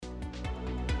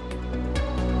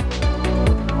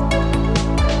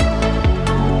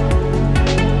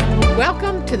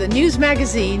to the news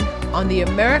magazine on the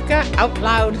America Out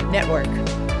Loud Network.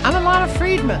 I'm Alana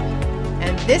Friedman,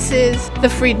 and this is the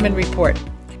Friedman Report.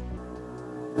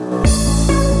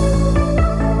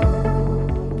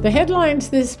 The headlines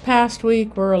this past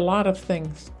week were a lot of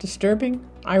things: disturbing,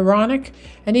 ironic,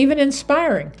 and even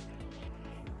inspiring.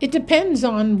 It depends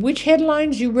on which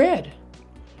headlines you read.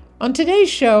 On today's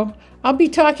show, I'll be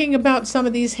talking about some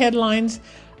of these headlines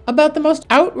about the most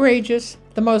outrageous,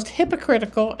 the most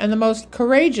hypocritical, and the most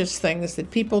courageous things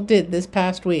that people did this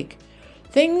past week.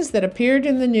 Things that appeared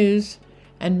in the news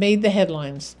and made the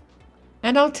headlines.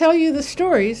 And I'll tell you the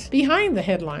stories behind the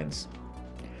headlines.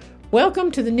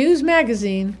 Welcome to the news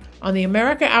magazine on the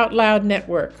America Out Loud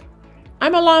Network.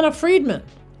 I'm Alana Friedman,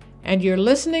 and you're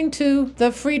listening to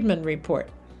the Friedman Report.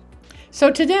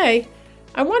 So today,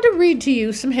 I want to read to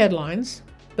you some headlines,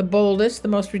 the boldest, the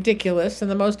most ridiculous, and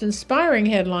the most inspiring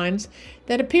headlines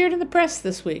that appeared in the press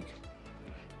this week.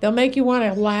 They'll make you want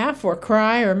to laugh or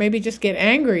cry or maybe just get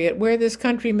angry at where this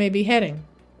country may be heading.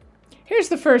 Here's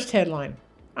the first headline: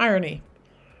 irony.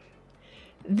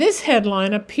 This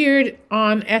headline appeared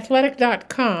on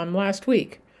athletic.com last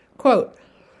week. Quote,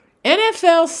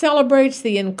 NFL celebrates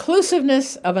the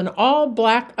inclusiveness of an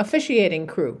all-black officiating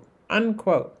crew.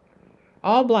 Unquote.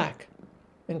 All black.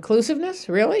 Inclusiveness?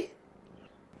 Really?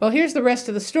 Well, here's the rest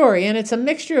of the story, and it's a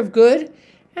mixture of good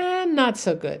and not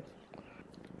so good.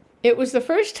 It was the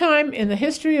first time in the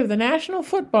history of the National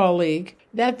Football League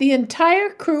that the entire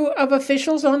crew of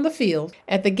officials on the field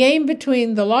at the game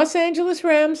between the Los Angeles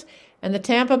Rams and the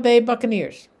Tampa Bay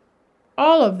Buccaneers,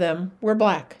 all of them were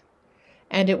black,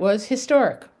 and it was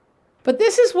historic. But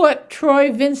this is what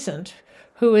Troy Vincent,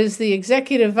 who is the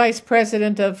executive vice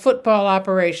president of football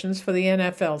operations for the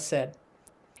NFL, said.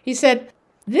 He said,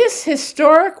 "This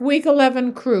historic Week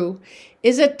 11 crew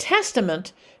is a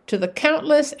testament to the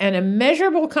countless and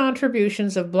immeasurable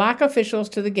contributions of black officials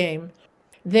to the game,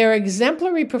 their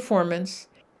exemplary performance,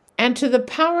 and to the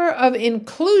power of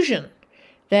inclusion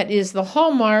that is the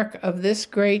hallmark of this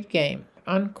great game."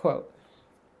 Unquote.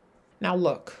 Now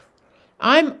look,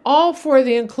 I'm all for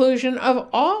the inclusion of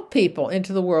all people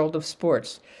into the world of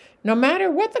sports, no matter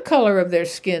what the color of their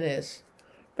skin is.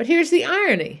 But here's the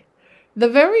irony. The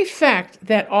very fact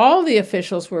that all the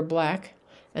officials were black,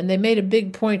 and they made a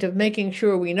big point of making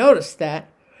sure we noticed that,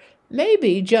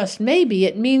 maybe, just maybe,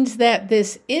 it means that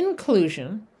this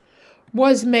inclusion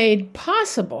was made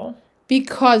possible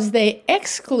because they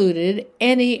excluded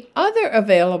any other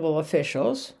available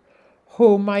officials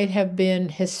who might have been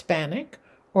Hispanic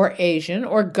or Asian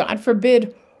or, God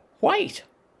forbid, white,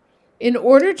 in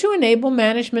order to enable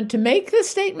management to make the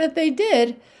statement they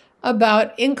did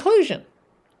about inclusion.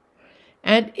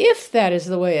 And if that is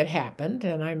the way it happened,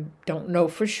 and I don't know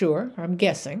for sure, I'm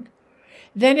guessing,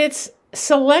 then it's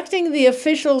selecting the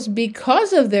officials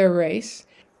because of their race,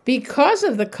 because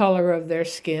of the color of their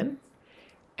skin,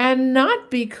 and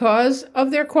not because of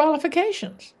their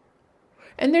qualifications.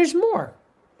 And there's more.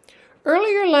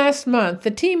 Earlier last month,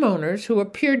 the team owners, who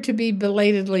appeared to be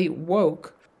belatedly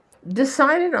woke,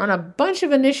 decided on a bunch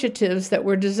of initiatives that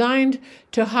were designed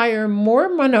to hire more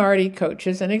minority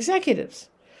coaches and executives.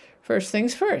 First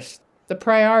things first, the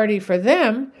priority for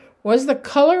them was the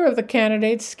color of the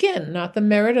candidate's skin, not the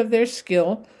merit of their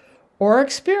skill or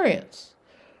experience.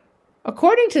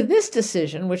 According to this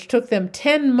decision, which took them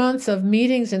 10 months of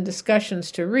meetings and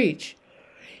discussions to reach,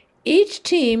 each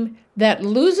team that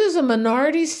loses a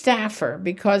minority staffer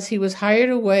because he was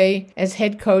hired away as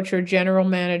head coach or general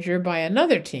manager by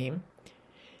another team,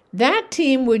 that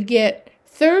team would get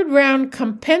third-round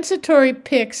compensatory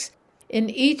picks in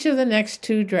each of the next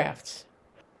 2 drafts.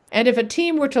 And if a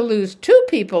team were to lose 2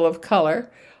 people of color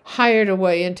hired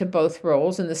away into both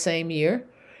roles in the same year,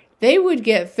 they would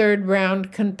get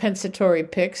third-round compensatory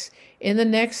picks in the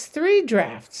next 3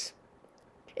 drafts.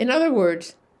 In other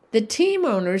words, the team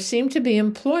owners seem to be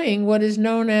employing what is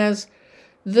known as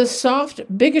the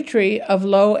soft bigotry of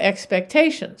low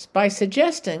expectations by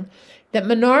suggesting that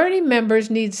minority members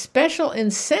need special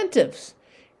incentives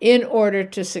in order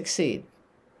to succeed.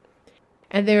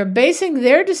 And they're basing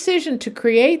their decision to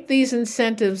create these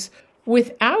incentives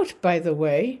without, by the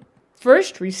way,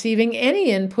 first receiving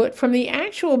any input from the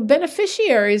actual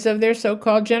beneficiaries of their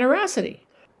so-called generosity.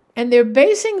 And they're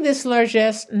basing this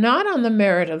largesse not on the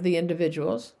merit of the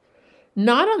individuals,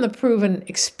 not on the proven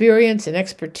experience and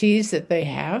expertise that they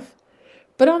have,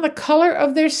 but on the color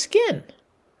of their skin.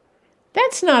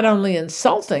 That's not only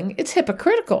insulting, it's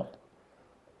hypocritical.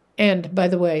 And, by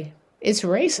the way, it's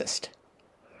racist.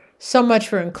 So much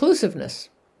for inclusiveness.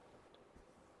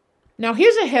 Now,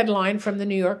 here's a headline from the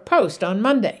New York Post on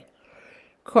Monday.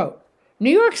 Quote,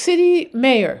 New York City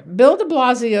Mayor Bill de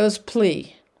Blasio's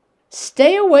plea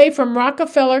Stay away from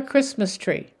Rockefeller Christmas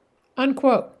tree,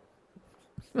 unquote.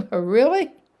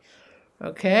 Really?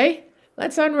 Okay,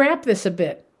 let's unwrap this a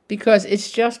bit, because it's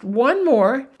just one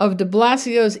more of de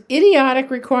Blasio's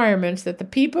idiotic requirements that the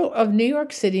people of New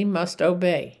York City must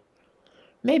obey.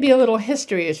 Maybe a little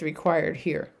history is required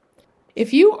here.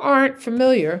 If you aren't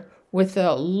familiar with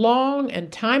the long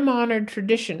and time-honored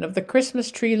tradition of the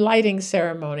Christmas tree lighting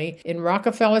ceremony in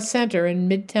Rockefeller Center in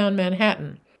Midtown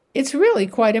Manhattan, it's really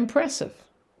quite impressive.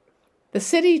 The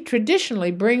city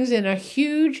traditionally brings in a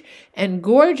huge and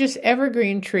gorgeous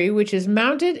evergreen tree which is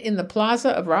mounted in the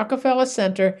plaza of Rockefeller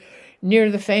Center near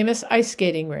the famous ice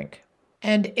skating rink.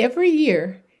 And every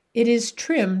year it is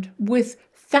trimmed with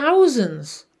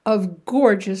thousands of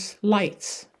gorgeous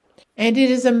lights. And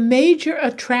it is a major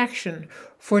attraction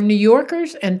for New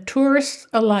Yorkers and tourists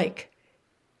alike.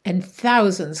 And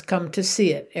thousands come to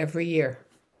see it every year.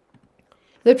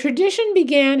 The tradition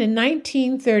began in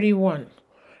 1931.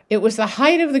 It was the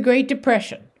height of the Great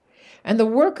Depression, and the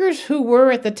workers who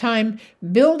were at the time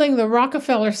building the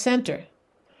Rockefeller Center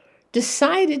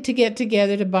decided to get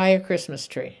together to buy a Christmas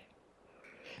tree.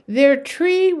 Their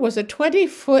tree was a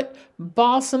 20-foot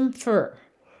balsam fir,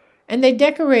 and they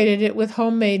decorated it with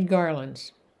homemade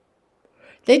garlands.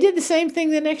 They did the same thing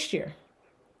the next year.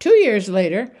 2 years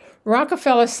later,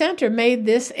 Rockefeller Center made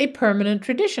this a permanent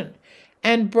tradition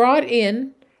and brought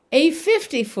in a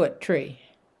 50-foot tree.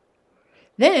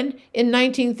 Then, in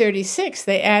 1936,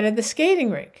 they added the skating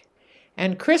rink,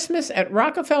 and Christmas at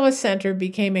Rockefeller Center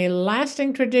became a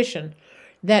lasting tradition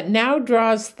that now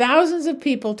draws thousands of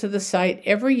people to the site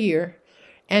every year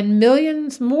and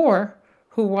millions more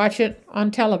who watch it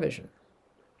on television.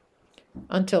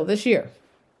 Until this year.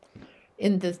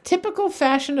 In the typical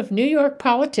fashion of New York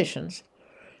politicians,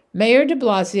 Mayor de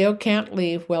Blasio can't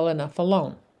leave well enough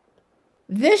alone.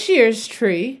 This year's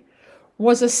tree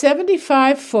was a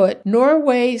 75-foot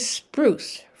Norway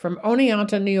spruce from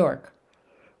Oneonta, New York,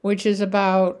 which is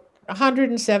about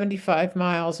 175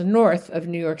 miles north of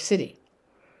New York City.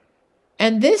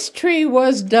 And this tree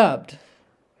was dubbed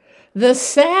the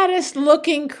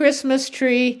saddest-looking Christmas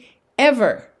tree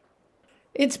ever.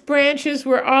 Its branches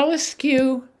were all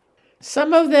askew,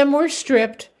 some of them were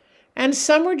stripped, and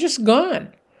some were just gone.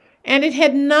 And it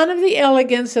had none of the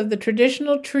elegance of the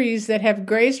traditional trees that have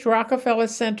graced Rockefeller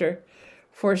Center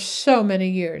for so many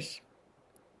years.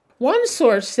 One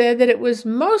source said that it was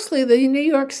mostly the New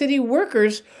York City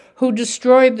workers who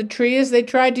destroyed the tree as they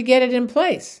tried to get it in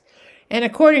place. And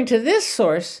according to this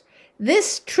source,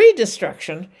 this tree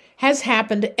destruction has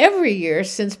happened every year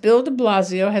since Bill de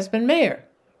Blasio has been mayor,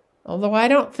 although I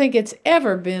don't think it's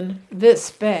ever been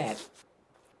this bad.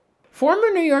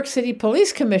 Former New York City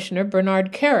Police Commissioner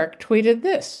Bernard Kerik tweeted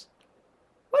this: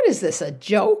 "What is this, a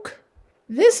joke?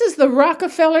 This is the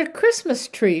Rockefeller Christmas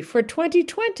tree for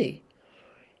 2020.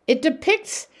 It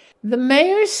depicts the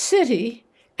mayor's city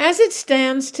as it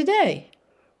stands today,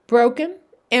 broken,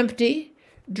 empty,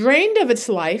 drained of its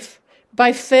life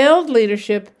by failed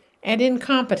leadership and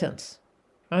incompetence."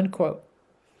 Unquote.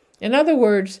 In other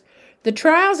words, the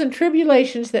trials and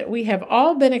tribulations that we have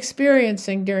all been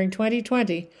experiencing during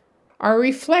 2020 are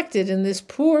reflected in this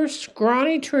poor,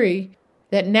 scrawny tree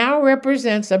that now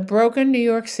represents a broken New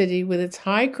York City with its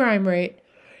high crime rate,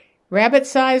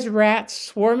 rabbit-sized rats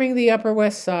swarming the Upper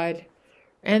West Side,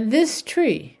 and this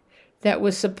tree that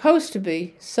was supposed to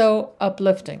be so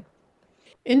uplifting.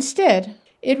 Instead,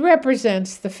 it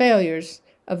represents the failures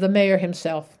of the mayor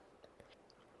himself.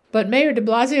 But Mayor de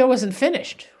Blasio wasn't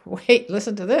finished. Wait,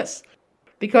 listen to this.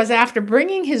 Because after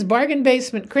bringing his bargain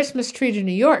basement Christmas tree to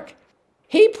New York,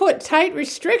 he put tight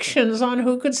restrictions on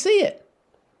who could see it.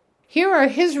 Here are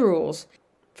his rules.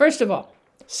 First of all,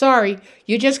 sorry,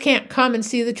 you just can't come and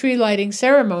see the tree lighting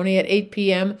ceremony at 8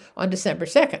 p.m. on December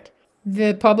 2nd.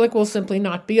 The public will simply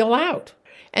not be allowed.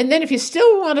 And then if you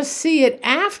still want to see it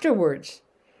afterwards,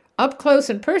 up close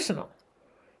and personal,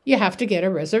 you have to get a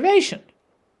reservation.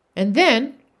 And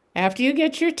then, after you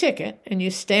get your ticket and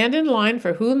you stand in line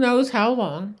for who knows how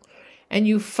long, and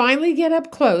you finally get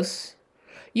up close,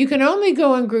 you can only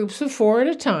go in groups of 4 at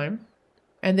a time,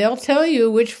 and they'll tell you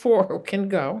which 4 can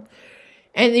go,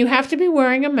 and you have to be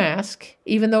wearing a mask,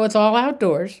 even though it's all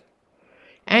outdoors,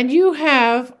 and you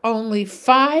have only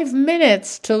 5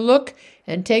 minutes to look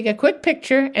and take a quick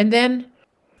picture, and then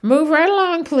move right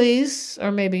along, please, or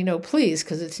maybe no please,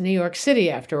 because it's New York City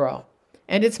after all,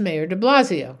 and it's Mayor de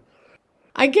Blasio.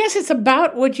 I guess it's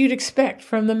about what you'd expect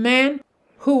from the man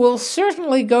who will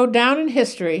certainly go down in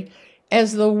history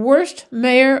as the worst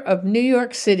mayor of New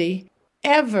York City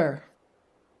ever.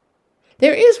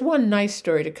 There is one nice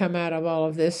story to come out of all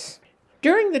of this.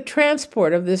 During the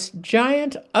transport of this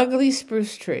giant, ugly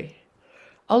spruce tree,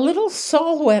 a little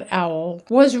saw-whet owl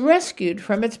was rescued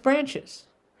from its branches.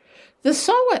 The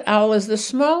saw-whet owl is the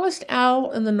smallest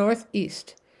owl in the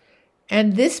Northeast,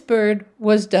 and this bird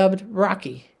was dubbed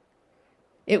Rocky.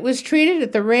 It was treated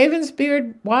at the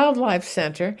Ravensbeard Wildlife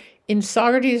Center in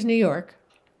Saugerties, New York,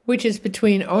 which is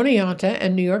between Oneonta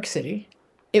and New York City.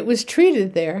 It was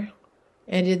treated there,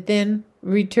 and it then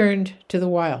returned to the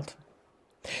wild.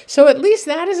 So at least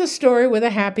that is a story with a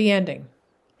happy ending.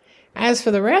 As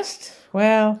for the rest,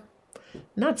 well,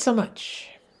 not so much.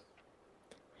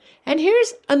 And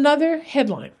here's another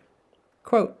headline.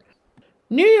 Quote,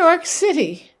 New York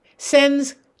City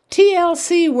sends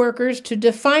TLC workers to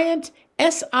defiant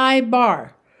SI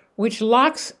bar, which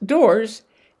locks doors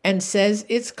and says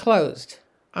it's closed.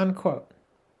 Unquote.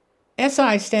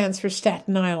 SI stands for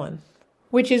Staten Island,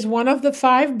 which is one of the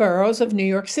 5 boroughs of New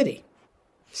York City.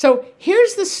 So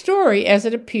here's the story as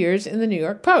it appears in the New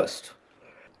York Post.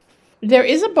 There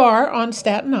is a bar on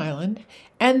Staten Island,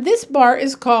 and this bar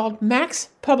is called Mac's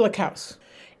Public House.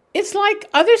 It's like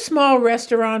other small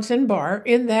restaurants and bar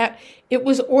in that it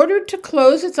was ordered to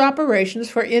close its operations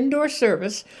for indoor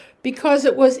service because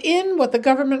it was in what the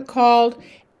government called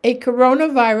a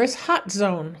coronavirus hot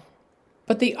zone.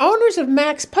 But the owners of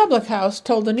Mac's Public House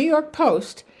told the New York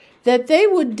Post that they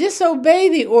would disobey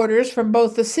the orders from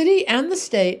both the city and the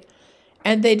state,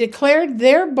 and they declared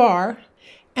their bar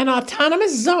an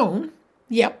autonomous zone,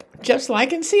 yep, just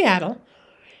like in Seattle,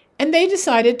 and they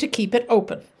decided to keep it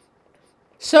open.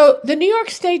 So the New York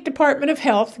State Department of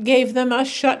Health gave them a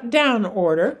shutdown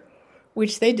order,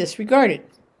 which they disregarded.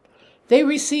 They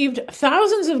received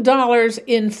thousands of dollars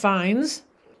in fines,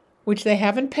 which they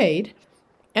haven't paid,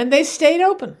 and they stayed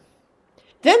open.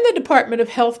 Then the Department of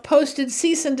Health posted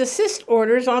cease and desist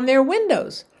orders on their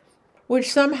windows, which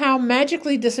somehow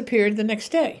magically disappeared the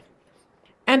next day.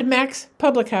 And Mac's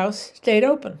Public House stayed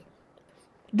open.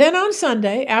 Then on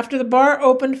Sunday, after the bar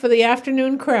opened for the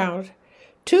afternoon crowd,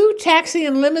 2 taxi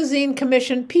and limousine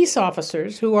commission peace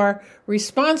officers who are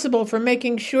responsible for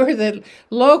making sure that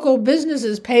local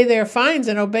businesses pay their fines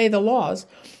and obey the laws,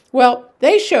 well,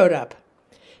 they showed up.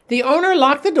 The owner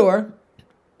locked the door,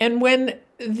 and when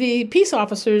the peace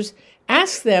officers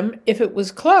asked them if it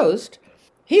was closed,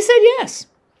 he said yes,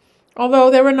 although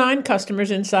there were 9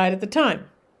 customers inside at the time.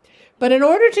 But in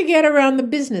order to get around the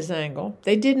business angle,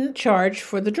 they didn't charge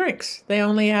for the drinks. They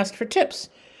only asked for tips,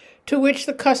 to which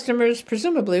the customers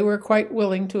presumably were quite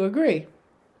willing to agree.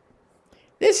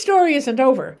 This story isn't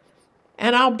over,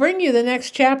 and I'll bring you the next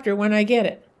chapter when I get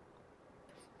it.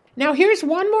 Now here's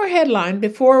one more headline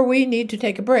before we need to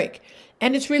take a break,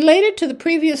 and it's related to the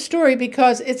previous story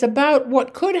because it's about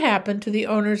what could happen to the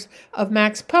owners of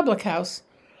Mac's Public House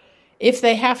if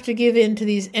they have to give in to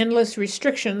these endless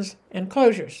restrictions and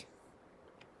closures.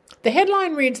 The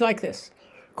headline reads like this,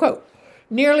 quote,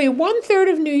 nearly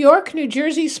 1/3 of New York, New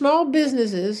Jersey small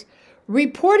businesses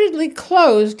reportedly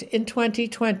closed in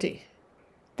 2020.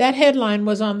 That headline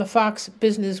was on the Fox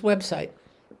Business website.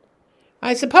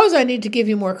 I suppose I need to give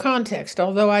you more context,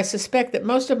 although I suspect that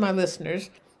most of my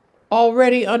listeners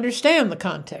already understand the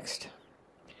context.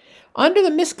 Under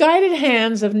the misguided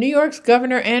hands of New York's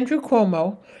Governor Andrew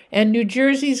Cuomo and New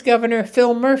Jersey's Governor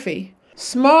Phil Murphy,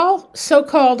 small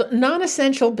so-called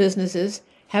non-essential businesses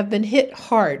have been hit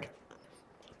hard.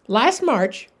 Last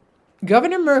March,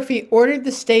 Governor Murphy ordered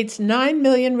the state's 9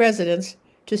 million residents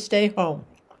to stay home.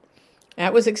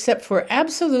 That was except for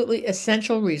absolutely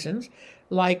essential reasons,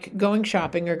 like going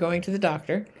shopping or going to the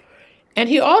doctor. And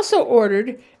he also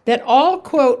ordered that all,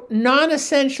 quote,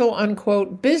 non-essential,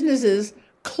 unquote, businesses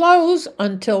close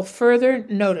until further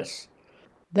notice.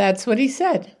 That's what he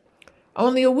said.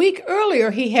 Only a week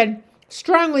earlier, he had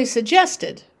strongly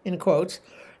suggested, in quotes,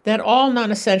 that all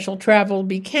non-essential travel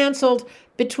be canceled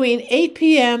between 8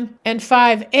 p.m. and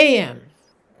 5 a.m.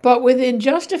 But within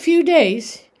just a few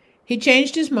days, he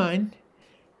changed his mind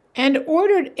and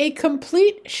ordered a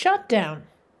complete shutdown,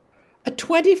 a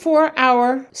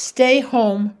 24-hour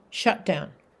stay-home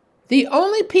shutdown. The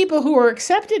only people who were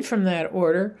accepted from that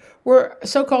order were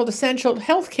so-called essential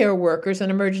healthcare workers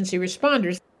and emergency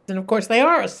responders, and of course they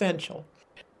are essential.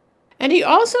 And he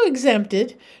also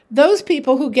exempted those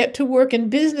people who get to work in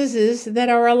businesses that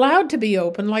are allowed to be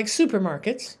open, like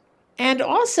supermarkets, and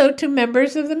also to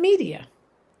members of the media.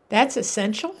 That's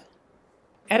essential.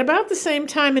 At about the same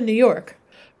time in New York,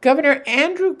 Governor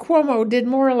Andrew Cuomo did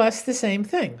more or less the same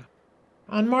thing.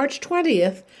 On March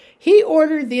 20th, he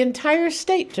ordered the entire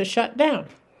state to shut down.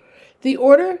 The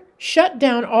order shut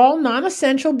down all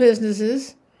non-essential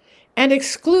businesses and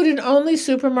excluded only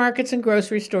supermarkets and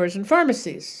grocery stores and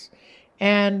pharmacies,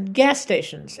 and gas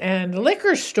stations and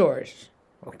liquor stores.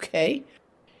 Okay.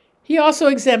 He also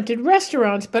exempted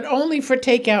restaurants, but only for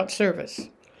takeout service.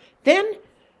 Then,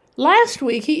 last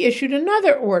week, he issued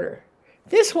another order,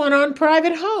 this one on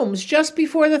private homes just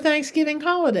before the Thanksgiving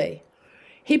holiday.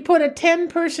 He put a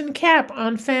 10-person cap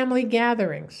on family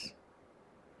gatherings.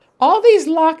 All these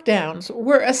lockdowns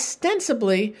were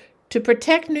ostensibly to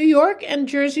protect New York and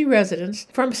Jersey residents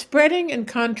from spreading and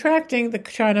contracting the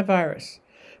China virus.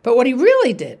 But what he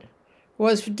really did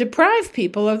was deprive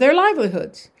people of their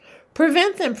livelihoods,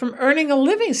 prevent them from earning a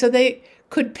living so they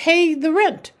could pay the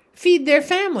rent, feed their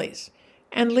families,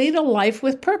 and lead a life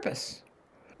with purpose.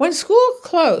 When school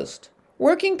closed,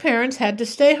 working parents had to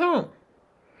stay home.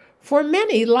 For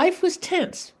many, life was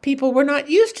tense. People were not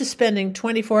used to spending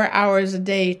 24 hours a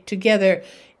day together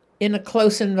in a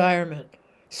close environment.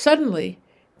 Suddenly,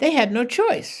 they had no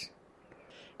choice.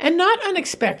 And not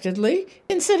unexpectedly,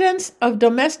 incidents of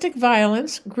domestic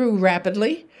violence grew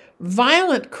rapidly,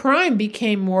 violent crime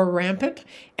became more rampant,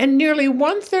 and nearly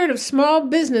 1/3 of small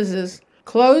businesses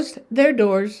closed their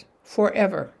doors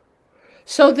forever.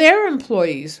 So their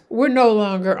employees were no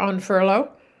longer on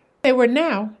furlough. They were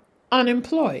now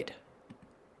unemployed.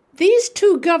 These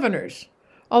two governors,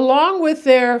 along with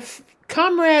their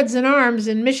comrades in arms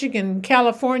in Michigan,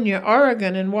 California,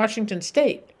 Oregon, and Washington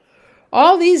State,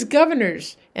 all these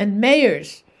governors and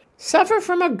mayors suffer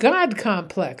from a God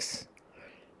complex.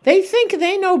 They think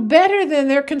they know better than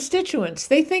their constituents.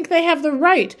 They think they have the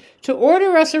right to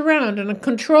order us around and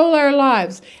control our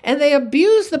lives, and they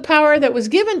abuse the power that was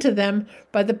given to them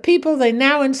by the people they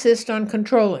now insist on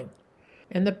controlling.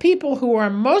 And the people who are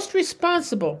most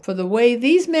responsible for the way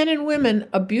these men and women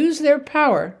abuse their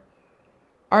power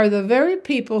are the very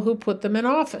people who put them in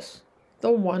office,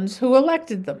 the ones who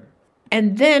elected them,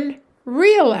 and then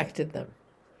re-elected them.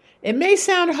 It may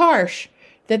sound harsh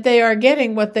that they are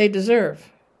getting what they deserve,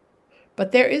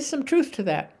 but there is some truth to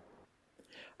that.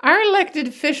 Our elected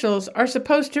officials are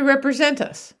supposed to represent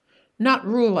us, not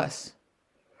rule us.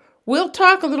 We'll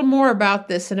talk a little more about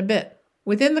this in a bit,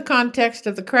 within the context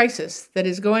of the crisis that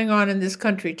is going on in this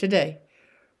country today,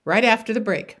 right after the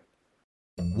break.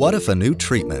 What if a new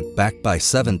treatment backed by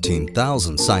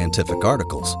 17,000 scientific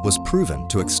articles was proven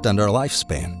to extend our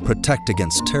lifespan, protect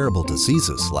against terrible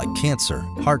diseases like cancer,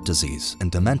 heart disease,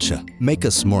 and dementia, make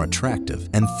us more attractive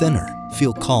and thinner,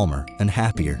 feel calmer and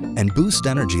happier, and boost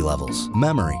energy levels,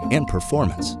 memory, and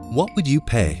performance? What would you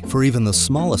pay for even the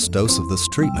smallest dose of this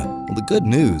treatment? Well, the good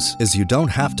news is you don't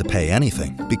have to pay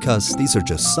anything, because these are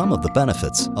just some of the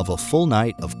benefits of a full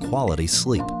night of quality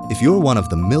sleep. If you're one of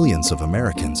the millions of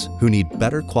Americans who need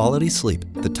better quality sleep,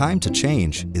 the time to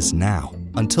change is now.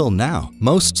 Until now,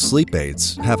 most sleep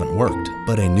aids haven't worked,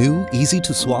 but a new,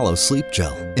 easy-to-swallow sleep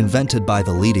gel, invented by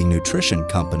the leading nutrition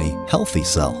company,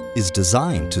 HealthyCell, is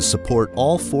designed to support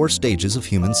all 4 stages of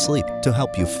human sleep to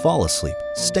help you fall asleep,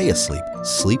 stay asleep,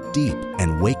 sleep deep,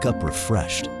 and wake up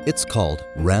refreshed. It's called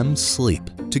REM Sleep.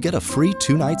 To get a free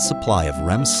 2-night supply of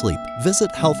REM Sleep, visit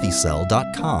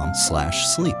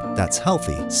healthycell.com/sleep. That's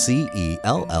healthy,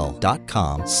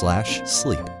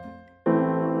 CELL.com/sleep.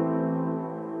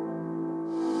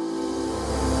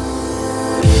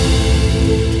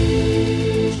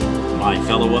 My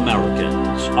fellow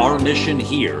Americans, our mission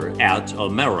here at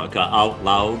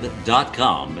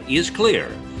AmericaOutloud.com is clear.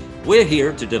 We're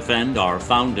here to defend our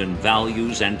founding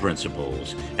values and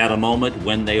principles at a moment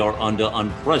when they are under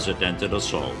unprecedented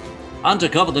assault, and to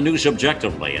cover the news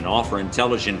objectively and offer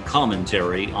intelligent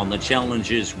commentary on the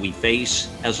challenges we face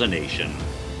as a nation.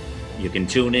 You can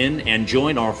tune in and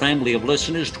join our family of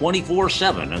listeners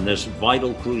 24/7 in this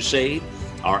vital crusade.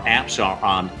 Our apps are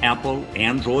on Apple,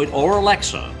 Android, or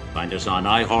Alexa. Find us on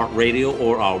iHeartRadio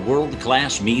or our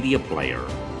world-class media player.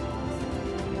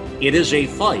 It is a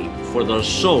fight for the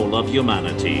soul of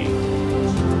humanity.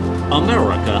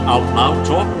 America Out Loud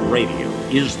Talk Radio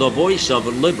is the voice of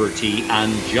liberty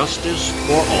and justice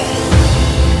for all.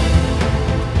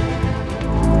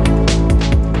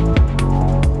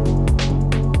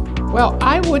 Well,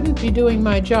 I wouldn't be doing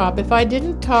my job if I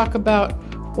didn't talk about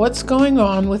what's going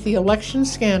on with the election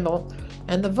scandal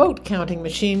and the vote counting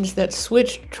machines that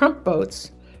switched Trump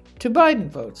votes to Biden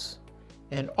votes,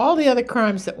 and all the other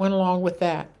crimes that went along with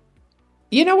that.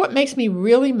 You know what makes me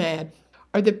really mad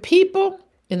are the people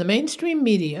in the mainstream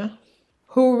media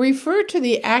who refer to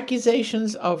the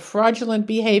accusations of fraudulent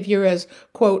behavior as,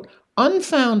 quote,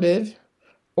 unfounded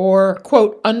or,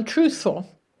 quote, untruthful,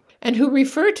 and who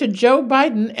refer to Joe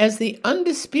Biden as the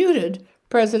undisputed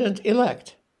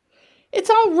president-elect. It's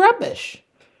all rubbish.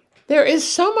 There is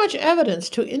so much evidence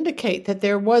to indicate that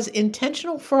there was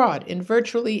intentional fraud in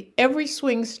virtually every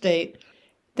swing state,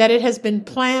 that it has been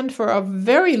planned for a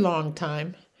very long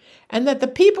time, and that the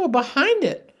people behind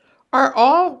it are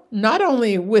all not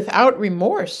only without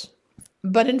remorse,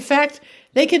 but in fact,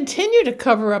 they continue to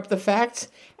cover up the facts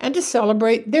and to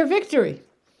celebrate their victory.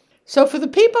 So for the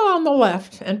people on the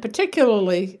left, and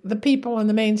particularly the people in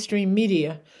the mainstream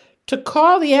media, to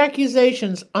call the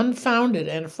accusations unfounded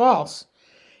and false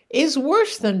is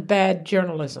worse than bad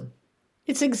journalism.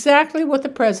 It's exactly what the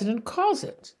president calls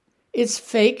it. It's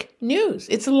fake news.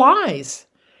 It's lies.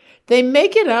 They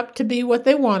make it up to be what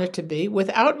they want it to be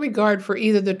without regard for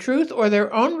either the truth or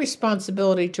their own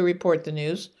responsibility to report the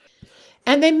news.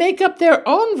 And they make up their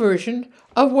own version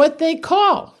of what they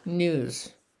call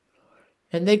news.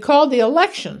 And they called the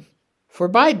election for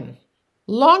Biden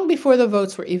long before the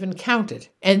votes were even counted.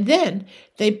 And then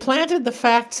they planted the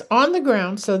facts on the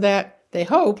ground so that they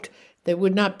hoped they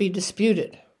would not be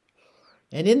disputed.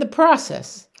 And in the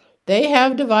process, they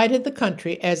have divided the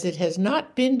country as it has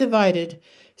not been divided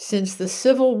since the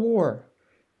Civil War,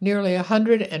 nearly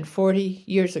 140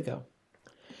 years ago.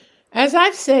 As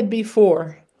I've said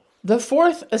before, the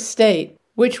Fourth Estate,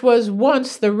 which was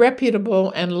once the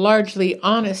reputable and largely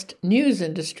honest news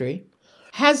industry,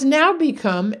 has now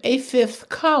become a fifth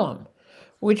column,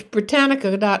 which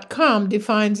Britannica.com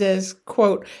defines as,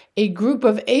 quote, a group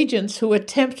of agents who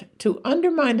attempt to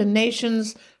undermine a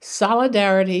nation's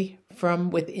solidarity from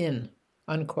within,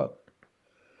 unquote.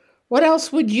 What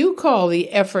else would you call the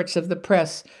efforts of the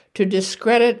press to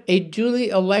discredit a duly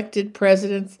elected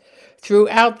president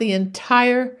throughout the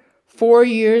entire 4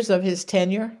 years of his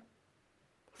tenure?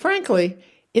 Frankly,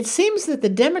 it seems that the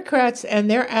Democrats and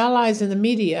their allies in the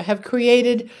media have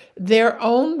created their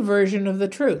own version of the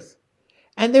truth,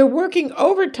 and they're working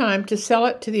overtime to sell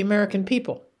it to the American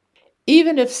people,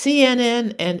 even if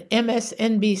CNN and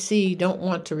MSNBC don't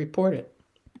want to report it.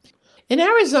 In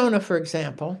Arizona, for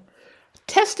example,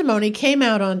 testimony came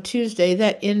out on Tuesday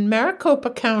that in Maricopa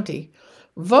County,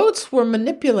 votes were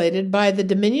manipulated by the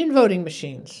Dominion voting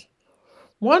machines.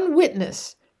 One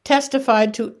witness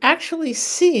testified to actually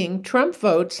seeing Trump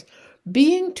votes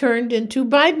being turned into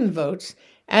Biden votes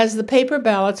as the paper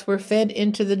ballots were fed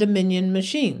into the Dominion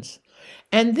machines.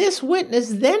 And this witness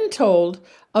then told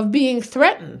of being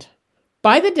threatened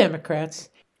by the Democrats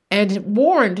and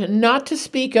warned not to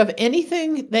speak of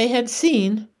anything they had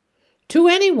seen to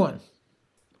anyone.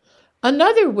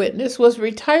 Another witness was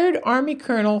retired Army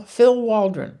Colonel Phil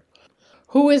Waldron,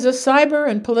 who is a cyber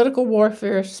and political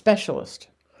warfare specialist.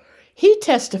 He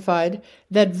testified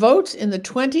that votes in the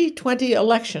 2020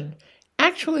 election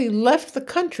actually left the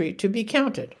country to be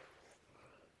counted.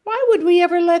 Why would we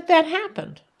ever let that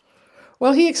happen?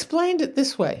 Well, he explained it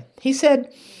this way. He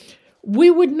said, we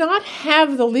would not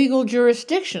have the legal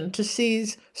jurisdiction to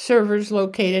seize servers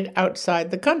located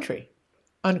outside the country,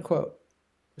 unquote.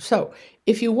 So,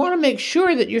 if you want to make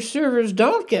sure that your servers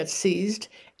don't get seized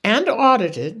and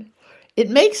audited, it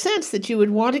makes sense that you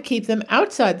would want to keep them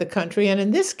outside the country, and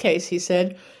in this case, he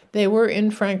said, they were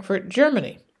in Frankfurt,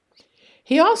 Germany.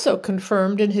 He also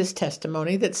confirmed in his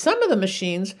testimony that some of the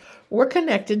machines were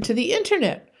connected to the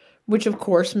internet, which of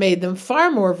course made them far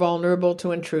more vulnerable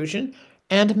to intrusion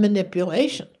and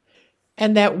manipulation.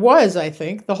 And that was, I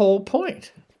think, the whole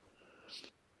point.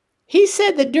 He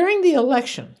said that during the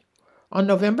election, on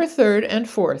November 3rd and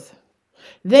 4th,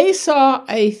 they saw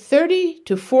a 30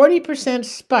 to 40%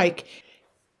 spike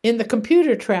in the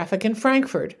computer traffic in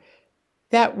Frankfurt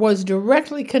that was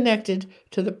directly connected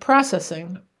to the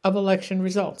processing of election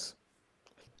results.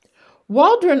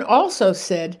 Waldron also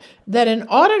said that an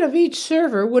audit of each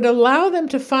server would allow them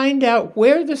to find out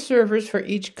where the servers for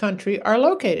each country are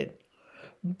located.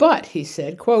 But, he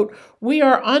said, quote, we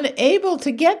are unable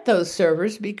to get those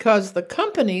servers because the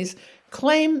companies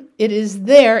claim it is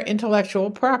their intellectual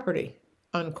property,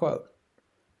 unquote.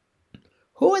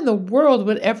 Who in the world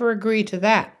would ever agree to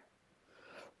that?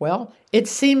 Well, it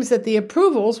seems that the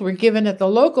approvals were given at the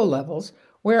local levels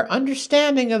where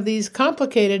understanding of these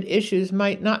complicated issues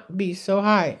might not be so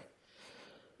high.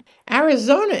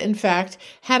 Arizona, in fact,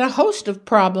 had a host of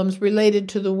problems related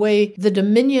to the way the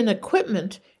Dominion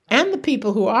equipment and the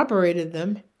people who operated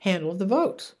them handled the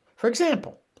votes. For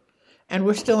example, and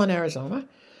we're still in Arizona,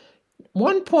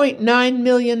 1.9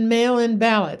 million mail-in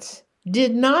ballots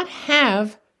did not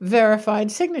have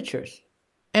verified signatures.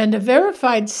 And a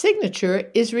verified signature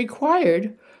is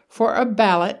required for a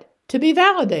ballot to be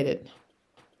validated.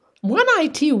 One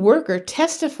IT worker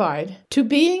testified to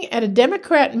being at a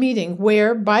Democrat meeting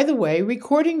where, by the way,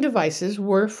 recording devices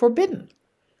were forbidden,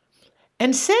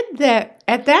 and said that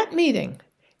at that meeting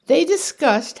they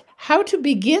discussed how to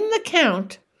begin the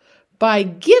count by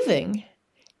giving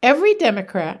every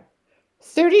Democrat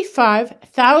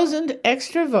 35,000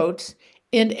 extra votes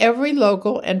in every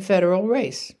local and federal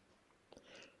race.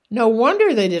 No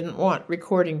wonder they didn't want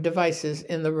recording devices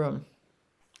in the room.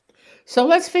 So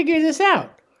let's figure this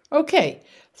out. Okay,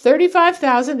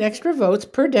 35,000 extra votes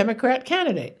per Democrat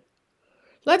candidate.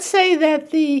 Let's say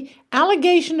that the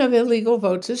allegation of illegal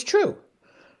votes is true.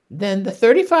 Then the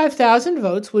 35,000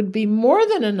 votes would be more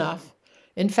than enough,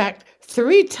 in fact,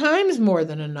 3 times more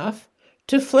than enough,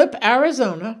 to flip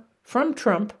Arizona from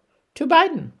Trump to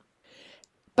Biden.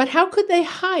 But how could they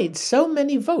hide so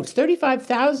many votes,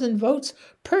 35,000 votes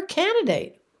per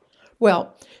candidate?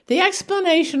 Well, the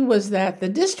explanation was that the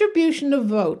distribution of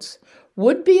votes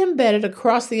would be embedded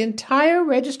across the entire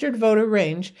registered voter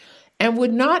range and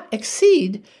would not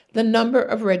exceed the number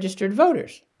of registered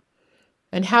voters.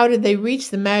 And how did they reach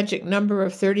the magic number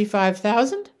of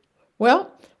 35,000?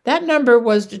 Well, that number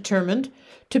was determined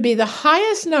to be the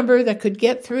highest number that could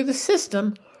get through the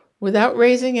system without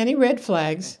raising any red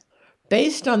flags,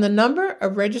 based on the number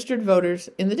of registered voters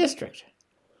in the district.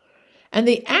 And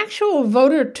the actual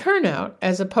voter turnout,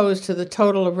 as opposed to the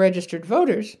total of registered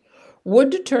voters, would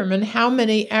determine how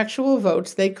many actual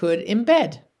votes they could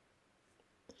embed.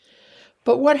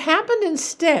 But what happened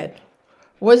instead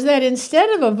was that instead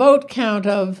of a vote count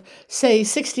of, say,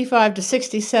 65 to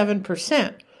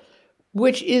 67%,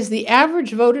 which is the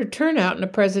average voter turnout in a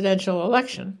presidential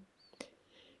election,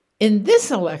 in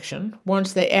this election,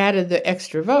 once they added the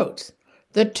extra votes,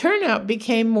 the turnout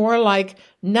became more like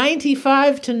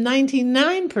 95 to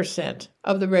 99%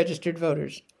 of the registered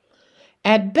voters.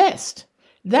 At best,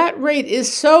 that rate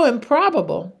is so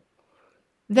improbable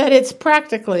that it's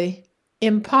practically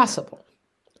impossible.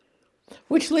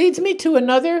 Which leads me to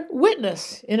another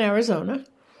witness in Arizona,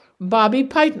 Bobby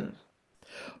Piton,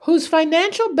 whose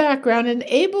financial background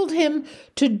enabled him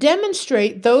to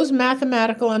demonstrate those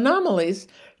mathematical anomalies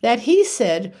that he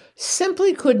said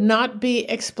simply could not be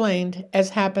explained as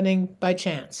happening by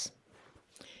chance.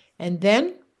 And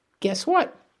then, guess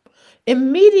what?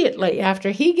 Immediately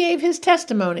after he gave his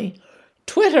testimony,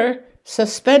 Twitter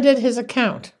suspended his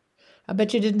account. I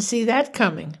bet you didn't see that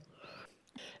coming.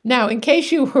 Now, in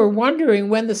case you were wondering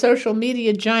when the social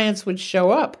media giants would show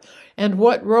up and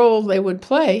what role they would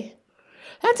play,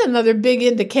 that's another big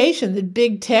indication that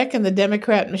big tech and the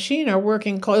Democrat machine are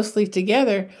working closely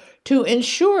together to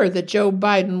ensure that Joe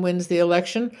Biden wins the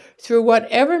election through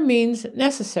whatever means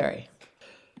necessary.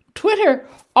 Twitter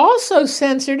also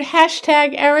censored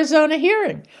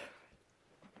 #ArizonaHearing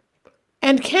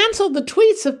and canceled the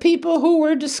tweets of people who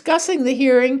were discussing the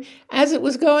hearing as it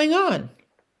was going on.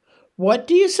 What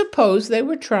do you suppose they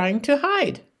were trying to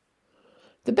hide?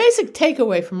 The basic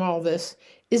takeaway from all this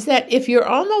is that if you're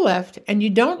on the left and you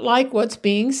don't like what's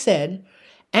being said,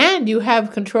 and you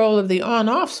have control of the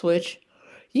on-off switch,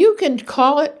 you can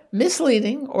call it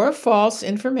misleading or false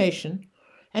information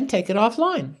and take it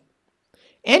offline.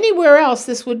 Anywhere else,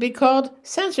 this would be called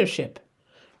censorship.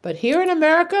 But here in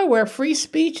America, where free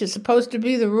speech is supposed to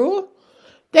be the rule,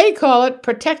 they call it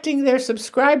protecting their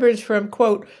subscribers from,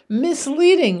 quote,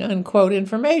 misleading, unquote,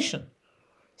 information.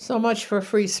 So much for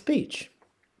free speech.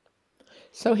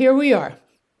 So here we are.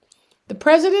 The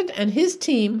president and his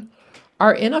team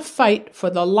are in a fight for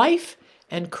the life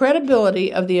and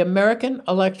credibility of the American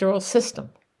electoral system.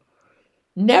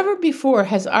 Never before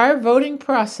has our voting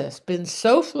process been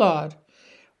so flawed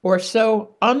or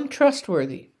so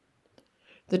untrustworthy.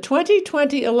 The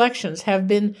 2020 elections have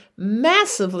been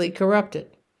massively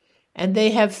corrupted, and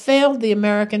they have failed the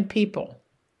American people.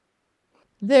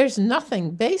 There's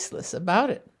nothing baseless about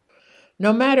it,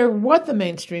 no matter what the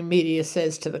mainstream media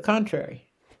says to the contrary.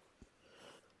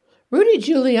 Rudy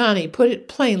Giuliani put it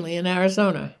plainly in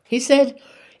Arizona. He said,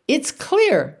 "It's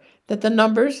clear that the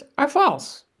numbers are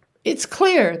false. It's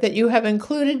clear that you have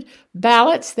included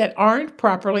ballots that aren't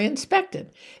properly inspected.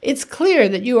 It's clear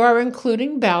that you are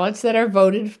including ballots that are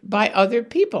voted by other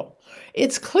people.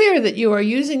 It's clear that you are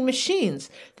using machines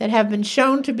that have been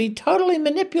shown to be totally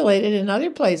manipulated in other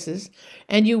places,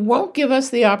 and you won't give us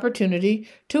the opportunity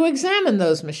to examine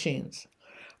those machines.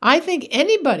 I think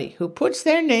anybody who puts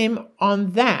their name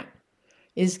on that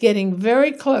is getting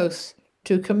very close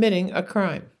to committing a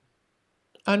crime."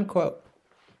 Unquote.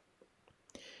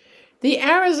 The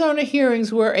Arizona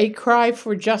hearings were a cry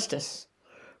for justice,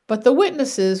 but the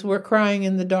witnesses were crying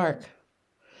in the dark.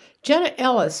 Jenna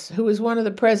Ellis, who was one of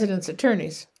the president's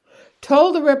attorneys,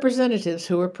 told the representatives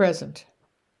who were present,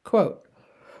 quote,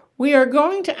 "We are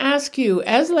going to ask you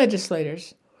as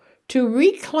legislators to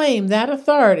reclaim that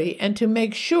authority and to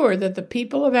make sure that the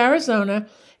people of Arizona,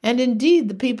 and indeed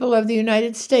the people of the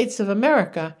United States of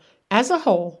America as a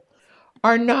whole,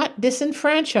 are not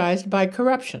disenfranchised by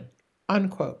corruption."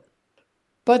 Unquote.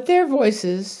 But their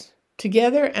voices,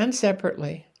 together and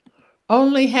separately,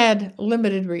 only had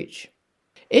limited reach.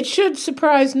 It should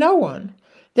surprise no one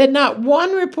that not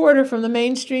one reporter from the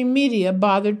mainstream media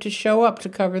bothered to show up to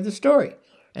cover the story.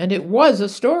 And it was a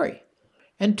story.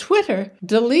 And Twitter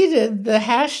deleted the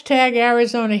hashtag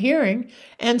Arizona hearing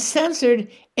and censored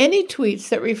any tweets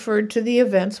that referred to the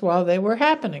events while they were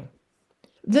happening.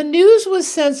 The news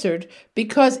was censored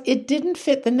because it didn't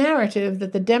fit the narrative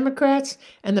that the Democrats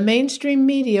and the mainstream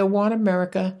media want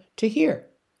America to hear.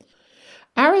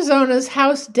 Arizona's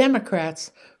House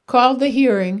Democrats called the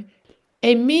hearing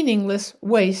a meaningless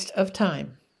waste of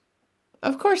time.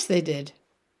 Of course they did.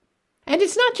 And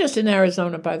it's not just in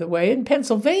Arizona, by the way. In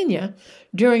Pennsylvania,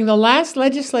 during the last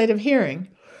legislative hearing,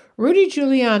 Rudy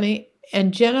Giuliani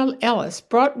and Jenna Ellis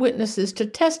brought witnesses to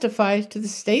testify to the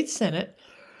state Senate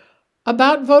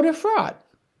about voter fraud.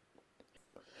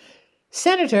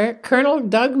 Senator Colonel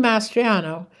Doug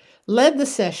Mastriano led the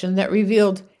session that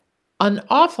revealed an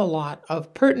awful lot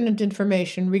of pertinent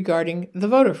information regarding the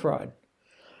voter fraud.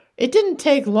 It didn't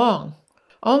take long,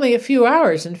 only a few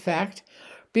hours in fact,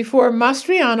 before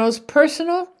Mastriano's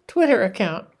personal Twitter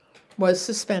account was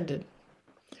suspended.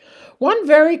 One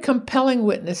very compelling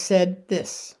witness said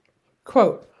this,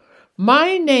 quote,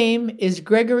 "My name is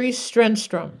Gregory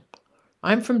Strenstrom.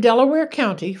 I'm from Delaware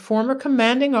County, former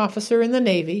commanding officer in the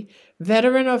Navy,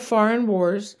 veteran of foreign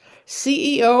wars,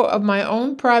 CEO of my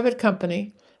own private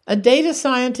company, a data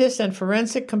scientist and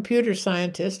forensic computer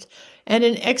scientist, and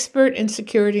an expert in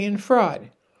security and fraud.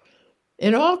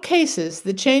 In all cases,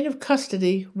 the chain of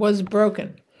custody was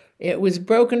broken. It was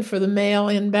broken for the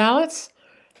mail-in ballots,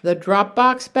 the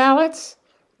Dropbox ballots,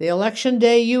 the Election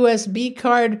Day USB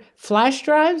card flash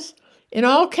drives. In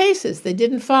all cases, they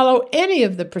didn't follow any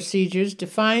of the procedures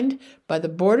defined by the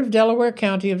Board of Delaware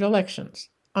County of Elections,"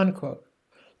 unquote.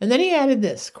 And then he added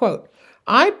this, quote,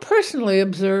 "I personally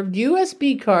observed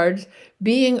USB cards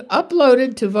being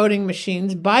uploaded to voting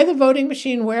machines by the voting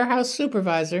machine warehouse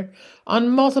supervisor on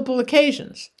multiple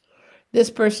occasions. This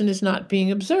person is not being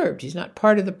observed. He's not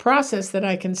part of the process that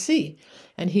I can see,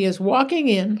 and he is walking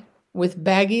in with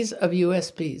baggies of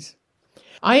USBs.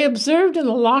 I observed in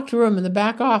the locked room in the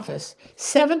back office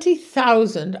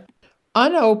 70,000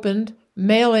 unopened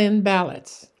mail-in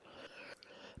ballots.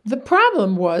 The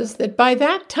problem was that by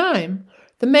that time,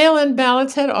 the mail-in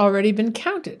ballots had already been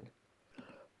counted.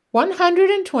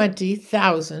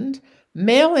 120,000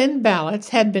 mail-in ballots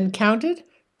had been counted,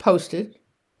 posted,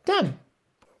 done.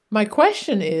 My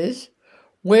question is,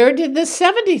 where did the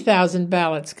 70,000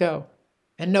 ballots go?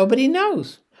 And nobody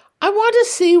knows. I want to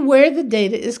see where the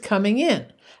data is coming in,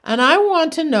 and I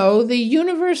want to know the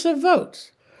universe of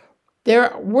votes.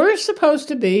 There were supposed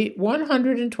to be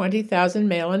 120,000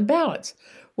 mail-in ballots,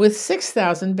 with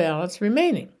 6,000 ballots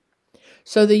remaining.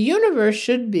 So the universe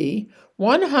should be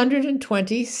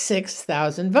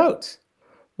 126,000 votes.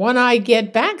 When I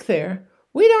get back there,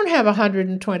 we don't have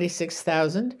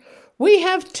 126,000. We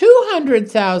have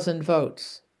 200,000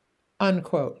 votes,"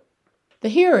 unquote. The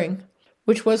hearing,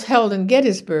 which was held in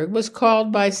Gettysburg, was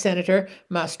called by Senator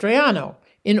Mastriano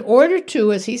in order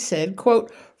to, as he said,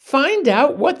 quote, "find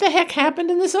out what the heck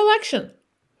happened in this election."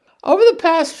 Over the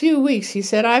past few weeks, he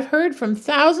said, I've heard from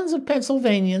thousands of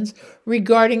Pennsylvanians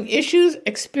regarding issues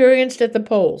experienced at the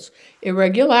polls,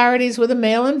 irregularities with the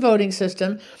mail-in voting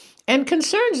system, and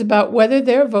concerns about whether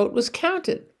their vote was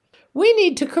counted. We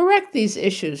need to correct these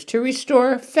issues to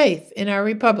restore faith in our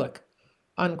republic,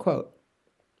 unquote.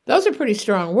 Those are pretty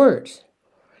strong words.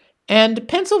 And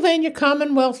Pennsylvania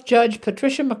Commonwealth Judge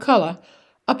Patricia McCullough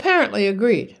apparently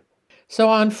agreed. So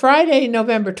on Friday,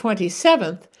 November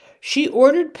 27th, she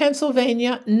ordered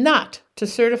Pennsylvania not to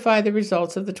certify the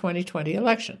results of the 2020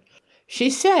 election. She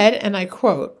said, and I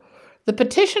quote, "The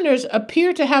petitioners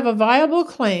appear to have a viable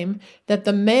claim that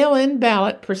the mail-in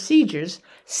ballot procedures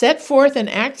set forth in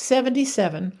Act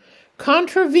 77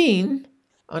 contravene,"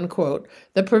 unquote,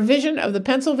 "the provision of the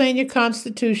Pennsylvania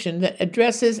Constitution that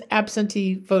addresses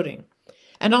absentee voting."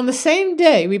 And on the same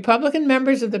day, Republican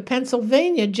members of the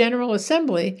Pennsylvania General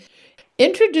Assembly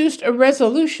introduced a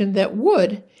resolution that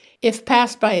would, if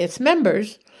passed by its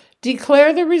members,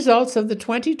 declare the results of the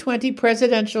 2020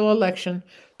 presidential election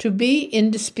to be in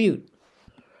dispute.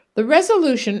 The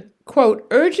resolution, quote,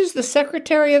 "urges the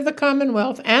Secretary of the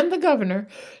Commonwealth and the Governor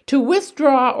to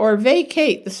withdraw or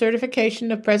vacate the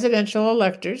certification of presidential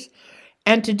electors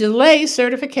and to delay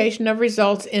certification of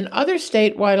results in other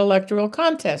statewide electoral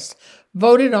contests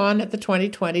voted on at the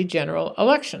 2020 general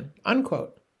election,"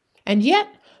 unquote. And yet,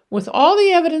 with all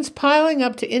the evidence piling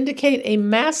up to indicate a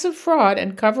massive fraud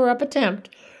and cover-up attempt,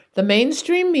 the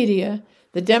mainstream media,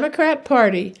 the Democrat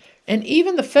Party, and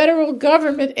even the federal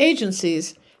government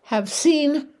agencies have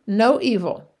seen no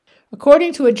evil.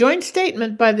 According to a joint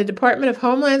statement by the Department of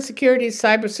Homeland Security's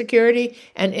Cybersecurity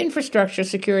and Infrastructure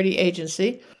Security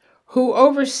Agency, who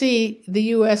oversee the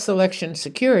U.S. election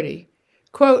security,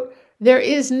 quote, there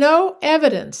is no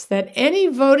evidence that any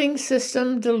voting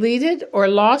system deleted or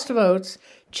lost votes,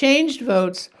 changed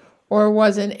votes, or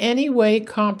was in any way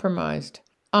compromised,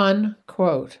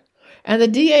 unquote. And the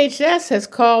DHS has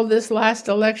called this last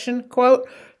election, quote,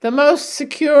 the most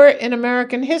secure in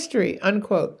American history,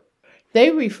 unquote. They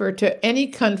refer to any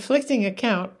conflicting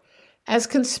account as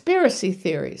conspiracy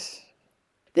theories.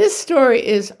 This story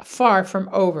is far from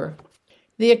over.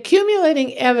 The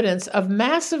accumulating evidence of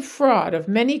massive fraud of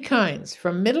many kinds,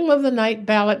 from middle-of-the-night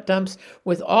ballot dumps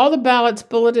with all the ballots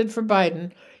bulleted for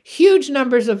Biden, huge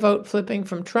numbers of vote flipping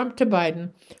from Trump to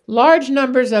Biden, large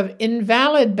numbers of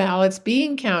invalid ballots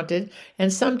being counted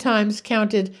and sometimes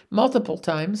counted multiple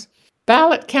times,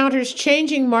 ballot counters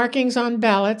changing markings on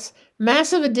ballots,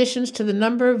 massive additions to the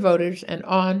number of voters, and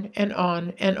on and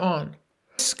on and on.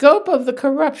 The scope of the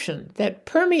corruption that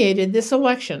permeated this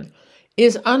election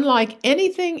is unlike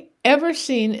anything ever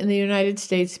seen in the United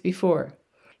States before.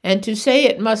 And to say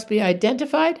it must be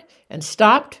identified and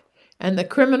stopped, and the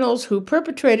criminals who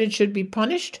perpetrated should be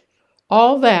punished,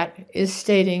 all that is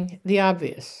stating the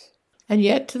obvious. And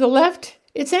yet, to the left,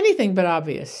 it's anything but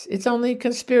obvious. It's only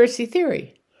conspiracy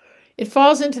theory. It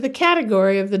falls into the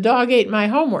category of the dog ate my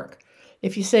homework.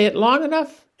 If you say it long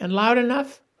enough and loud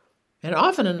enough and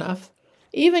often enough,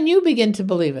 even you begin to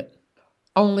believe it.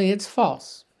 Only it's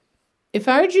false. If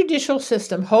our judicial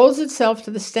system holds itself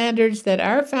to the standards that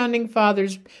our founding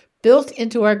fathers built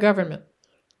into our government,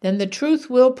 then the truth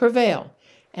will prevail,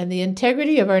 and the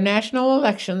integrity of our national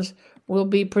elections will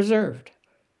be preserved.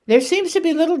 There seems to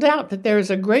be little doubt that there is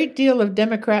a great deal of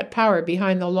Democrat power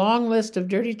behind the long list of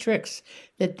dirty tricks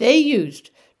that they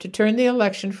used to turn the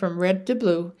election from red to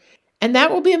blue, and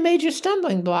that will be a major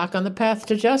stumbling block on the path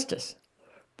to justice.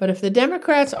 But if the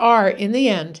Democrats are, in the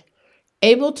end,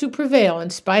 able to prevail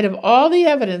in spite of all the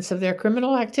evidence of their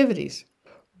criminal activities,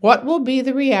 what will be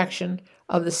the reaction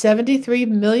of the 73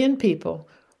 million people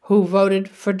who voted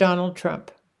for Donald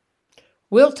Trump?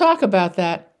 We'll talk about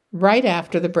that right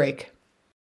after the break.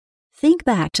 Think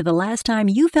back to the last time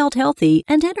you felt healthy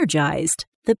and energized.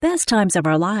 The best times of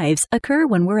our lives occur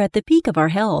when we're at the peak of our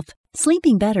health,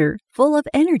 sleeping better, full of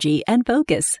energy and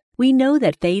focus. We know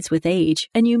that fades with age,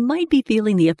 and you might be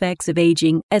feeling the effects of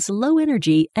aging as low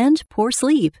energy and poor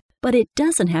sleep. But it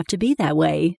doesn't have to be that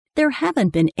way. There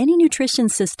haven't been any nutrition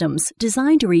systems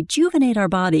designed to rejuvenate our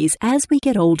bodies as we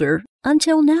get older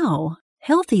until now.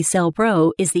 Healthy Cell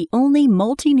Pro is the only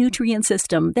multi-nutrient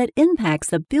system that impacts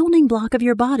the building block of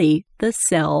your body, the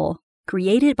cell.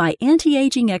 Created by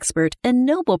anti-aging expert and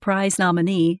Nobel Prize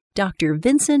nominee, Dr.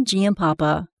 Vincent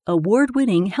Giampapa.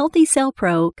 Award-winning Healthy Cell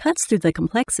Pro cuts through the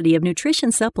complexity of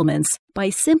nutrition supplements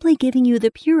by simply giving you the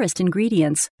purest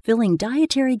ingredients, filling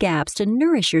dietary gaps to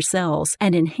nourish your cells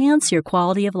and enhance your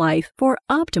quality of life for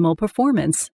optimal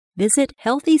performance. Visit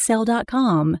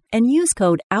healthycell.com and use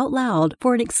code OUTLOUD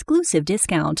for an exclusive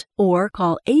discount, or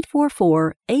call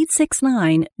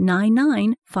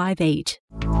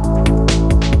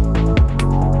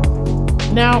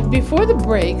 844-869-9958. Now, before the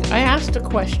break, I asked a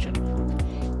question.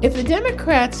 If the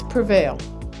Democrats prevail,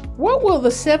 what will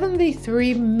the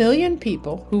 73 million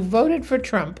people who voted for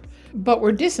Trump but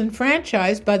were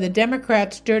disenfranchised by the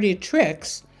Democrats' dirty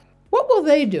tricks, what will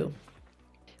they do?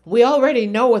 We already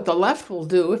know what the left will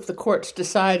do if the courts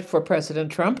decide for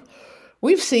President Trump.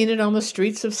 We've seen it on the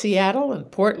streets of Seattle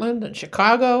and Portland and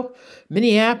Chicago,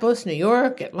 Minneapolis, New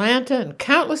York, Atlanta, and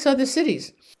countless other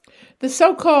cities. The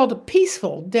so-called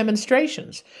peaceful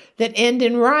demonstrations that end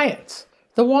in riots,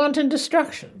 the wanton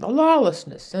destruction, the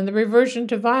lawlessness, and the reversion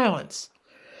to violence.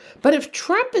 But if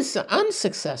Trump is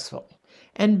unsuccessful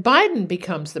and Biden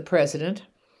becomes the president,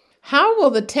 how will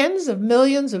the tens of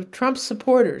millions of Trump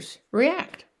supporters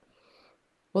react?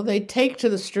 Will they take to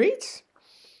the streets?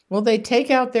 Will they take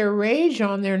out their rage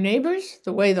on their neighbors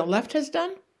the way the left has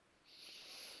done?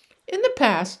 In the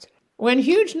past, when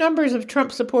huge numbers of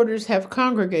Trump supporters have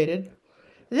congregated,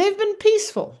 they've been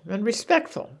peaceful and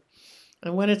respectful.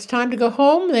 And when it's time to go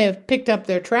home, they have picked up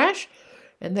their trash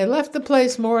and they left the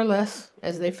place more or less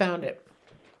as they found it.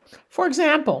 For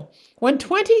example, when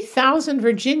 20,000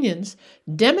 Virginians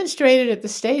demonstrated at the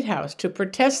State House to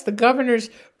protest the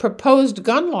governor's proposed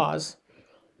gun laws,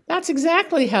 that's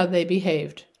exactly how they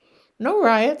behaved. No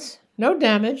riots, no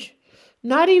damage,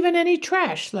 not even any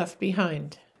trash left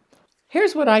behind.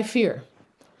 Here's what I fear.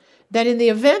 That in the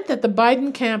event that the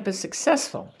Biden camp is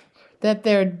successful, that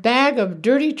their bag of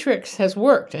dirty tricks has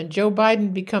worked and Joe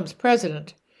Biden becomes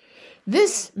president,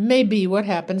 this may be what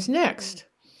happens next.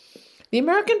 The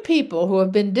American people who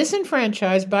have been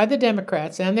disenfranchised by the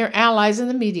Democrats and their allies in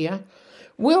the media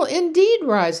will indeed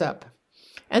rise up,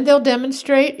 and they'll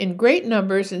demonstrate in great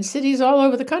numbers in cities all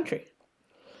over the country.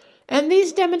 And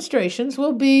these demonstrations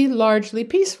will be largely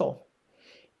peaceful,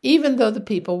 even though the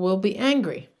people will be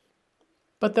angry.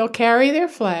 But they'll carry their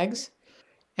flags,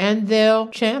 and they'll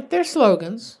chant their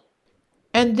slogans,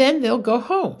 and then they'll go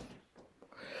home.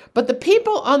 But the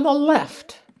people on the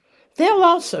left, they'll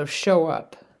also show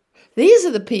up. These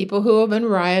are the people who have been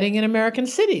rioting in American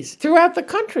cities throughout the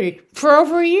country for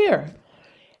over a year.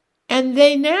 And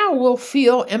they now will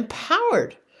feel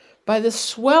empowered by the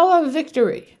swell of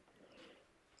victory.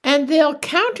 And they'll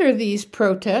counter these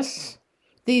protests,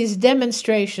 these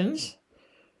demonstrations,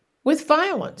 with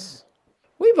violence.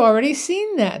 We've already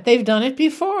seen that. They've done it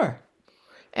before.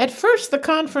 At first, the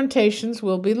confrontations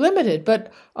will be limited,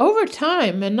 but over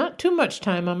time, and not too much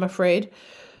time, I'm afraid,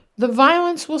 the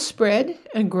violence will spread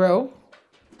and grow.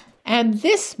 And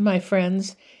this, my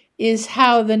friends, is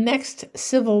how the next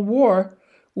civil war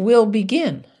will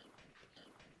begin.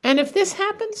 And if this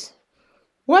happens,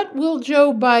 what will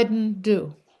Joe Biden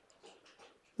do?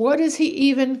 What is he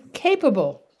even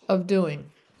capable of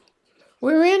doing?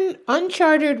 We're in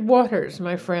uncharted waters,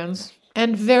 my friends,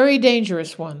 and very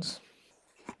dangerous ones.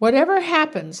 Whatever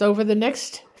happens over the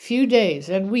next few days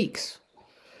and weeks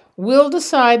will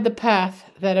decide the path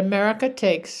that America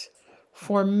takes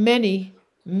for many,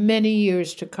 many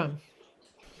years to come.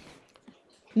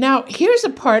 Now, here's a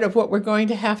part of what we're going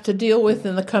to have to deal with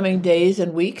in the coming days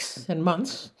and weeks and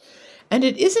months, and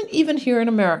it isn't even here in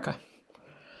America.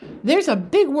 There's a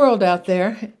big world out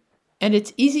there, and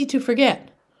it's easy to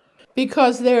forget,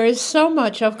 because there is so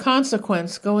much of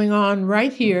consequence going on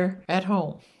right here at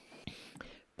home.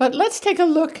 But let's take a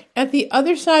look at the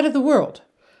other side of the world,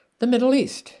 the Middle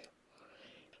East.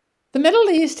 The Middle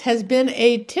East has been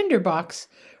a tinderbox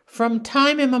from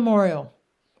time immemorial.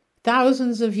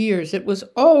 Thousands of years, it was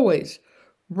always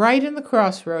right in the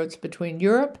crossroads between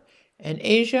Europe and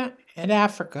Asia and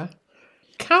Africa.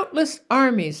 Countless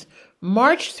armies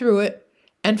marched through it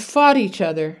and fought each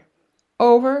other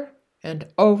over and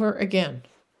over again.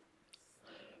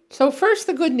 So first,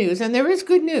 the good news, and there is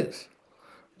good news.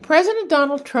 President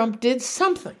Donald Trump did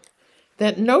something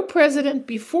that no president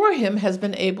before him has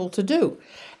been able to do.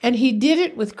 And he did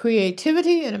it with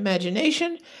creativity and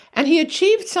imagination, and he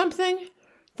achieved something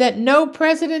that no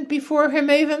president before him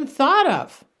even thought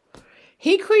of.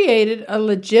 He created a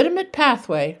legitimate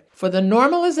pathway for the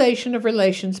normalization of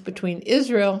relations between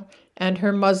Israel and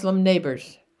her Muslim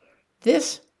neighbors.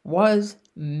 This was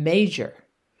major.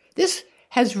 This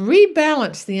has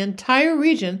rebalanced the entire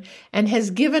region and has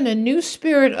given a new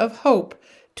spirit of hope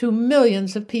to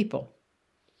millions of people.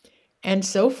 And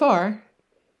so far,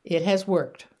 it has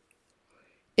worked.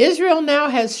 Israel now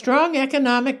has strong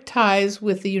economic ties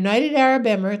with the United Arab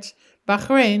Emirates,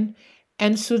 Bahrain,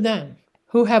 and Sudan,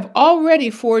 who have already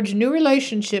forged new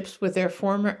relationships with their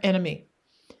former enemy.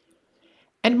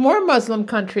 And more Muslim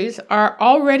countries are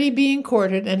already being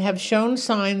courted and have shown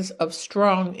signs of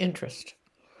strong interest.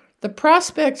 The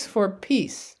prospects for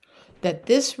peace that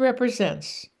this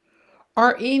represents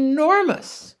are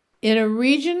enormous in a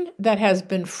region that has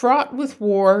been fraught with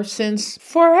war since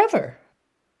forever.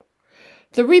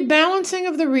 The rebalancing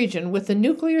of the region with the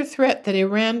nuclear threat that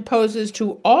Iran poses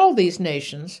to all these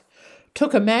nations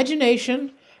took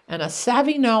imagination and a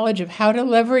savvy knowledge of how to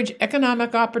leverage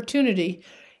economic opportunity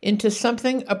into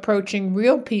something approaching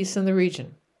real peace in the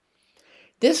region.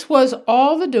 This was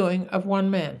all the doing of one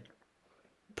man,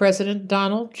 President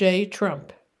Donald J.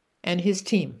 Trump and his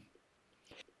team.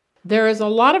 There is a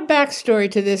lot of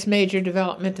backstory to this major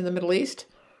development in the Middle East,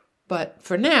 but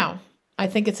for now, I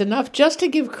think it's enough just to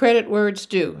give credit where it's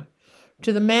due,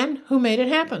 to the man who made it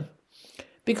happen.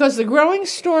 Because the growing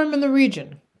storm in the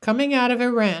region, coming out of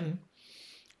Iran,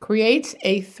 creates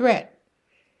a threat,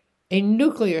 a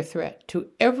nuclear threat, to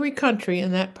every country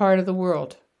in that part of the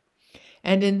world.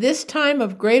 And in this time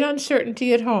of great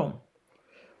uncertainty at home,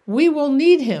 we will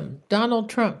need him, Donald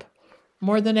Trump,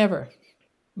 more than ever.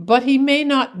 But he may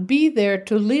not be there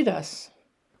to lead us.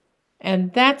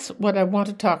 And that's what I want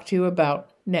to talk to you about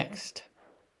next.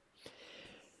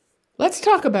 Let's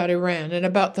talk about Iran and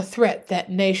about the threat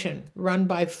that nation, run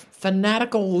by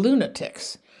fanatical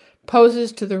lunatics,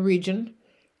 poses to the region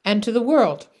and to the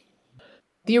world.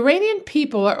 The Iranian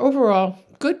people are overall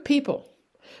good people,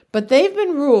 but they've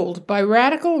been ruled by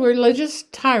radical religious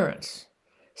tyrants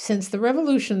since the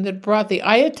revolution that brought the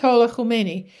Ayatollah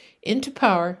Khomeini into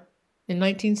power in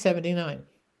 1979.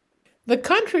 The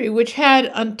country, which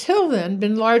had until then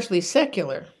been largely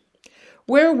secular,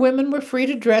 where women were free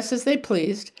to dress as they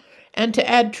pleased and to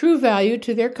add true value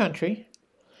to their country,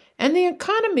 and the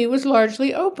economy was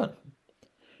largely open.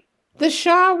 The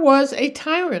Shah was a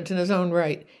tyrant in his own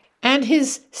right, and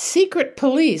his secret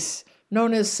police,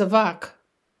 known as Savak,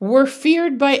 were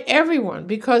feared by everyone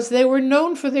because they were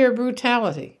known for their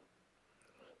brutality.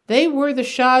 They were the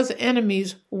Shah's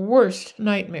enemy's worst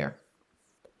nightmare.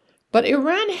 But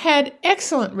Iran had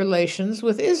excellent relations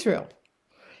with Israel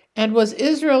and was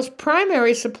Israel's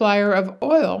primary supplier of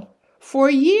oil for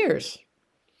years.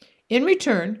 In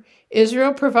return,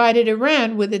 Israel provided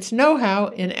Iran with its know-how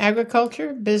in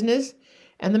agriculture, business,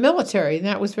 and the military, and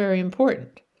that was very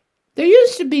important. There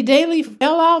used to be daily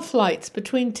El Al flights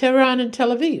between Tehran and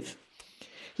Tel Aviv.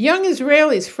 Young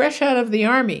Israelis fresh out of the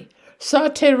army saw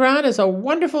Tehran as a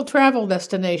wonderful travel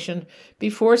destination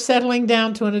before settling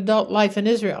down to an adult life in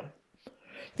Israel.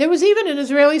 There was even an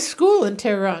Israeli school in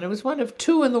Tehran. It was one of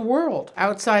 2 in the world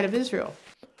outside of Israel.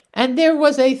 And there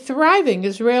was a thriving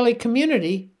Israeli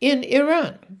community in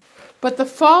Iran. But the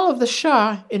fall of the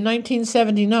Shah in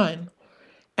 1979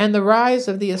 and the rise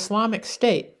of the Islamic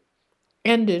State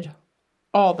ended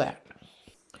all that.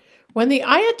 When the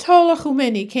Ayatollah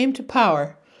Khomeini came to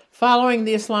power following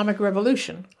the Islamic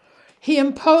Revolution, he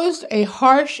imposed a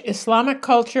harsh Islamic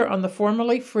culture on the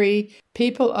formerly free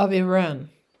people of Iran.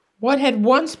 What had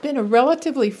once been a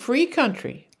relatively free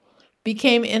country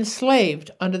became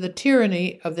enslaved under the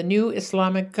tyranny of the new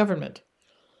Islamic government,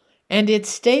 and it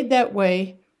stayed that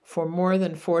way for more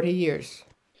than 40 years.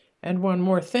 And one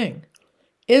more thing,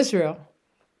 Israel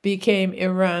became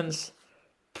Iran's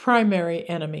primary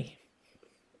enemy.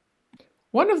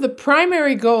 One of the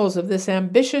primary goals of this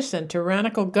ambitious and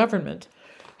tyrannical government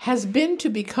has been to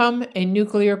become a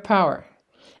nuclear power,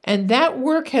 and that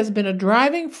work has been a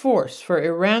driving force for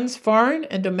Iran's foreign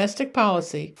and domestic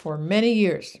policy for many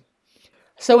years.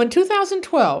 So in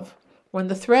 2012, when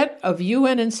the threat of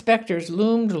UN inspectors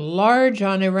loomed large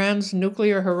on Iran's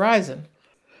nuclear horizon,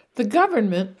 the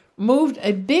government moved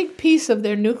a big piece of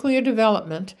their nuclear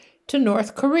development to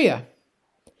North Korea.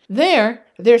 There,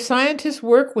 their scientists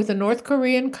work with the North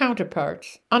Korean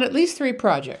counterparts on at least 3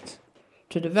 projects: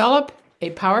 to develop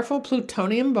a powerful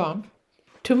plutonium bomb,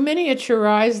 to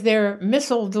miniaturize their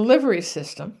missile delivery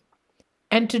system,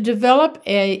 and to develop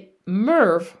a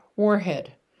MIRV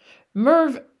warhead.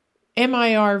 MIRV,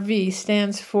 M-I-R-V,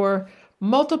 stands for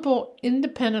Multiple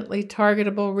Independently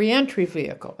Targetable Reentry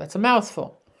Vehicle. That's a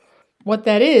mouthful. What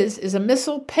that is a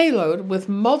missile payload with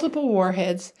multiple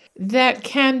warheads that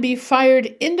can be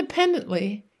fired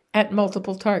independently at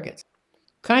multiple targets.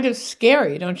 Kind of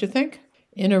scary, don't you think?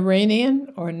 In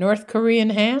Iranian or North Korean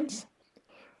hands?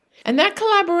 And that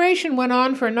collaboration went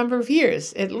on for a number of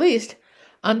years, at least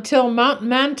until Mount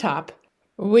Mantop,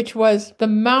 which was the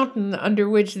mountain under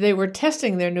which they were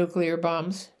testing their nuclear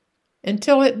bombs,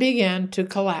 until it began to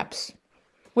collapse,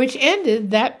 which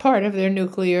ended that part of their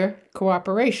nuclear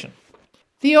cooperation.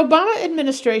 The Obama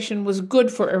administration was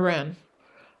good for Iran.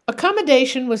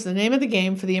 Accommodation was the name of the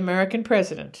game for the American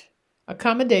president.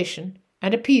 Accommodation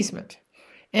and appeasement.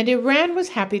 And Iran was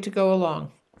happy to go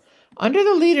along. Under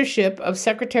the leadership of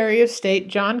Secretary of State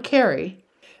John Kerry,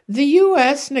 the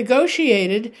U.S.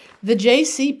 negotiated the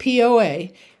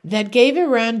JCPOA that gave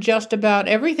Iran just about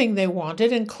everything they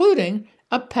wanted, including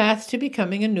a path to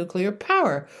becoming a nuclear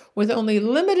power, with only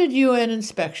limited UN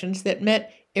inspections that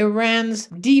met Iran's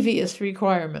devious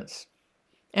requirements.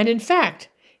 And in fact,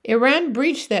 Iran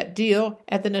breached that deal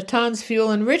at the Natanz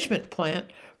fuel enrichment plant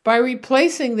by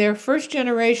replacing their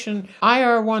first-generation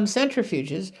IR-1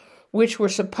 centrifuges, which were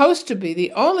supposed to be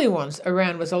the only ones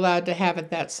Iran was allowed to have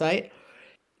at that site.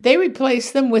 They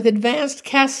replaced them with advanced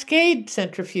cascade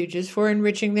centrifuges for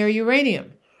enriching their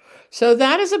uranium. So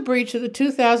that is a breach of the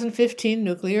 2015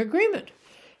 nuclear agreement.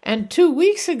 And 2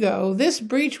 weeks ago, this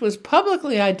breach was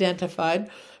publicly identified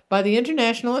by the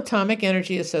International Atomic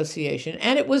Energy Association,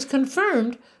 and it was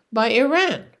confirmed by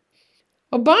Iran.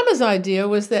 Obama's idea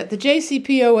was that the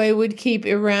JCPOA would keep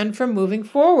Iran from moving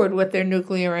forward with their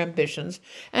nuclear ambitions,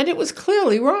 and it was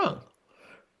clearly wrong.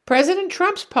 President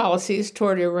Trump's policies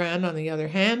toward Iran, on the other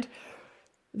hand,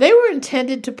 they were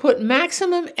intended to put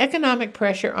maximum economic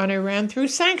pressure on Iran through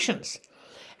sanctions.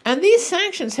 And these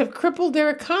sanctions have crippled their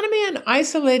economy and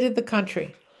isolated the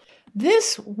country.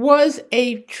 This was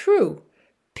a true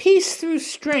peace through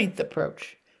strength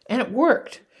approach, and it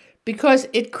worked because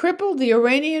it crippled the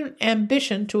Iranian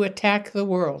ambition to attack the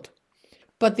world.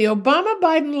 But the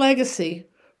Obama-Biden legacy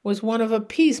was one of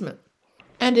appeasement,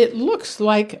 and it looks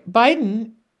like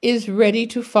Biden is ready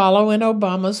to follow in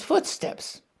Obama's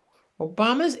footsteps.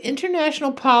 Obama's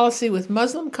international policy with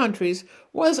Muslim countries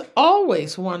was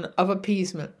always one of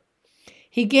appeasement.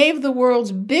 He gave the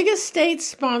world's biggest state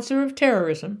sponsor of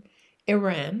terrorism,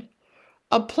 Iran,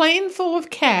 a plane full of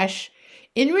cash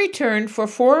in return for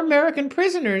 4 American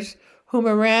prisoners whom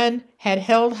Iran had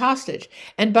held hostage.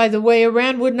 And by the way,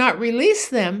 Iran would not release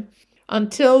them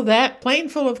until that plane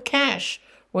full of cash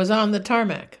was on the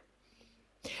tarmac.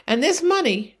 And this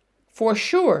money, for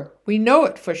sure, we know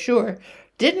it for sure,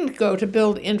 didn't go to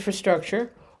build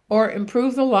infrastructure or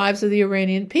improve the lives of the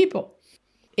Iranian people.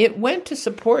 It went to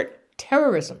support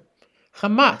terrorism,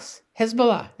 Hamas,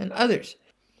 Hezbollah, and others.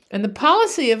 And the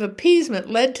policy of appeasement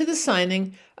led to the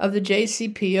signing of the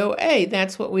JCPOA.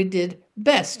 That's what we did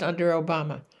best under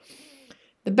Obama.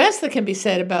 The best that can be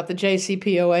said about the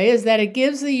JCPOA is that it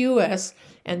gives the U.S.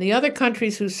 and the other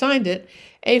countries who signed it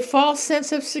a false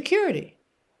sense of security,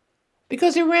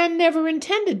 because Iran never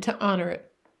intended to honor it,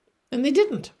 and they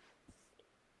didn't.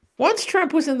 Once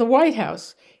Trump was in the White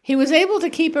House, he was able to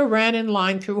keep Iran in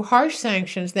line through harsh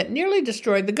sanctions that nearly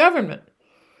destroyed the government.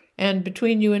 And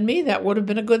between you and me, that would have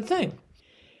been a good thing.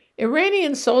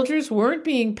 Iranian soldiers weren't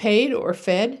being paid or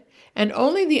fed, and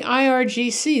only the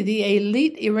IRGC, the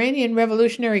elite Iranian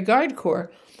Revolutionary Guard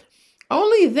Corps,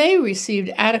 only they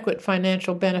received adequate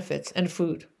financial benefits and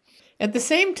food. At the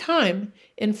same time,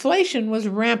 inflation was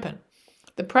rampant.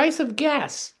 The price of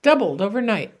gas doubled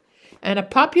overnight, and a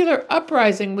popular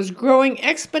uprising was growing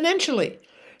exponentially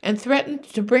and threatened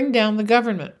to bring down the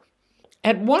government.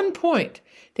 At one point,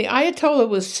 the Ayatollah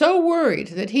was so worried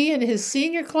that he and his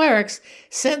senior clerics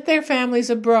sent their families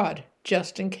abroad,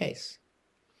 just in case.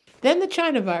 Then the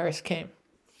China virus came.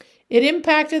 It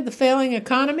impacted the failing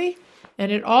economy,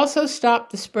 and it also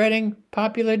stopped the spreading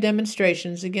popular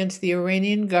demonstrations against the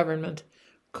Iranian government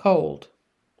cold.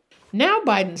 Now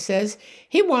Biden says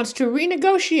he wants to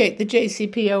renegotiate the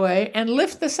JCPOA and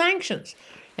lift the sanctions,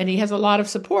 and he has a lot of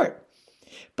support.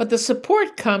 But the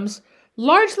support comes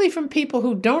largely from people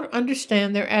who don't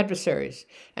understand their adversaries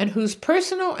and whose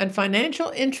personal and financial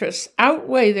interests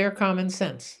outweigh their common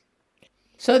sense.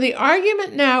 So the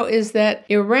argument now is that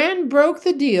Iran broke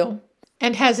the deal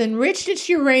and has enriched its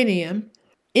uranium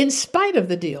in spite of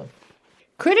the deal.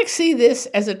 Critics see this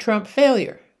as a Trump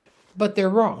failure, but they're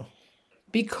wrong.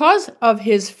 Because of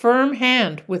his firm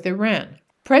hand with Iran,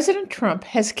 President Trump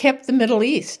has kept the Middle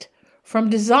East from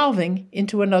dissolving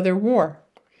into another war.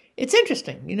 It's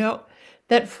interesting,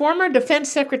 that former Defense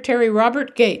Secretary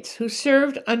Robert Gates, who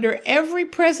served under every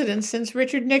president since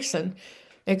Richard Nixon,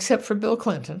 except for Bill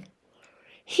Clinton,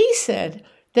 he said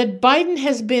that Biden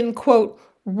has been, quote,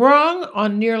 wrong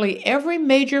on nearly every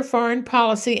major foreign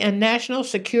policy and national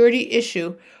security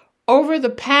issue over the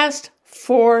past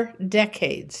 4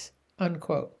 decades,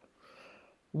 unquote.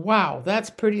 Wow, that's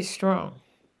pretty strong.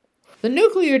 The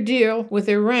nuclear deal with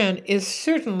Iran is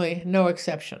certainly no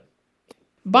exception.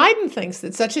 Biden thinks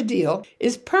that such a deal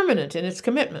is permanent in its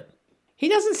commitment. He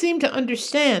doesn't seem to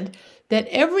understand that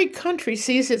every country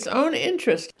sees its own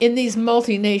interest in these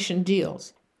multi-nation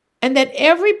deals, and that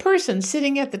every person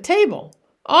sitting at the table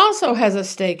also has a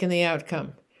stake in the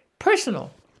outcome,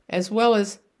 personal as well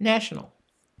as national.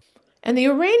 And the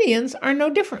Iranians are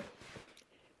no different,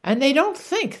 and they don't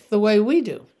think the way we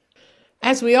do.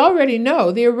 As we already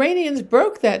know, the Iranians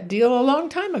broke that deal a long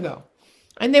time ago.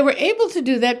 And they were able to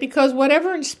do that because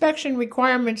whatever inspection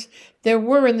requirements there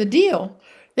were in the deal,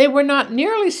 they were not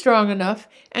nearly strong enough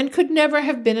and could never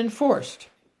have been enforced.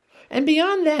 And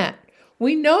beyond that,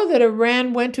 we know that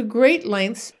Iran went to great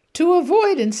lengths to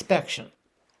avoid inspection.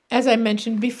 As I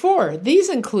mentioned before, these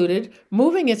included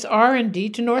moving its R&D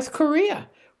to North Korea,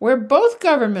 where both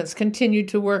governments continued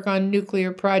to work on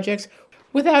nuclear projects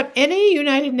without any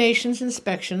United Nations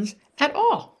inspections at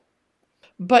all.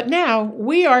 But now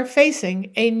we are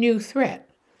facing a new threat.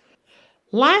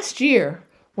 Last year,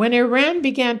 when Iran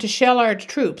began to shell our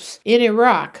troops in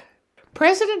Iraq,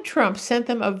 President Trump sent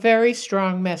them a very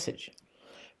strong message.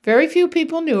 Very few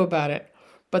people knew about it,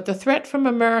 but the threat from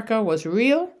America was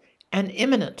real and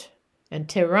imminent, and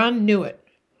Tehran knew it.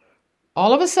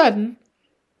 All of a sudden,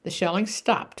 the shelling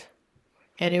stopped,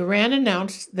 and Iran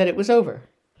announced that it was over.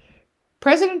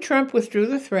 President Trump withdrew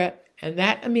the threat, and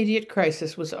that immediate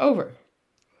crisis was over.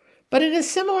 But in a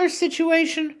similar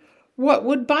situation, what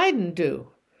would Biden do?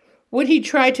 Would he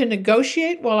try to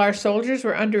negotiate while our soldiers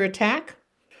were under attack?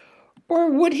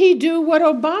 Or would he do what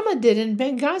Obama did in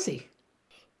Benghazi?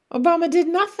 Obama did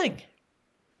nothing,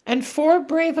 and 4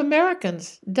 brave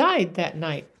Americans died that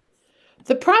night.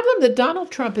 The problem that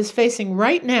Donald Trump is facing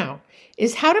right now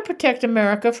is how to protect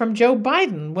America from Joe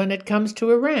Biden when it comes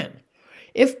to Iran.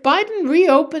 If Biden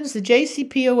reopens the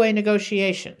JCPOA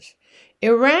negotiations,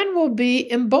 Iran will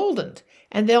be emboldened,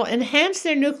 and they'll enhance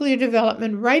their nuclear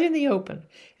development right in the open,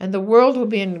 and the world will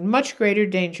be in much greater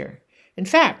danger. In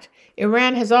fact,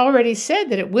 Iran has already said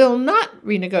that it will not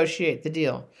renegotiate the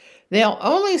deal. They'll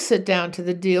only sit down to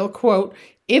the deal, quote,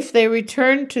 if they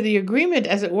return to the agreement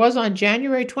as it was on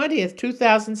January 20th,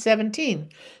 2017,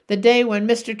 the day when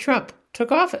Mr. Trump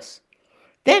took office.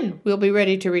 Then we'll be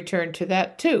ready to return to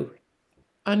that too."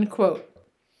 Unquote.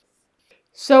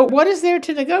 So what is there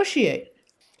to negotiate?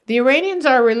 The Iranians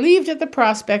are relieved at the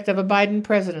prospect of a Biden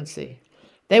presidency.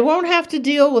 They won't have to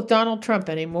deal with Donald Trump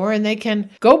anymore, and they can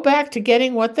go back to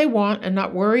getting what they want and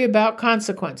not worry about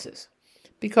consequences,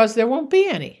 because there won't be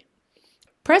any.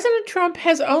 President Trump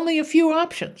has only a few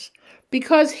options,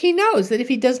 because he knows that if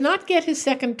he does not get his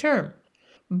second term,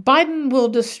 Biden will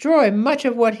destroy much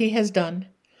of what he has done,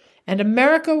 and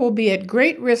America will be at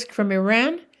great risk from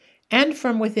Iran and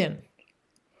from within.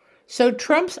 So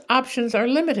Trump's options are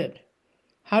limited.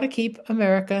 How to keep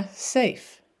America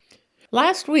safe.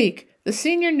 Last week, the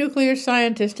senior nuclear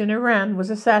scientist in Iran was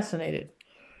assassinated.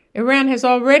 Iran has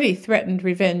already threatened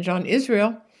revenge on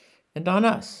Israel and on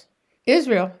us.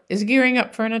 Israel is gearing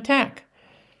up for an attack.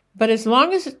 But as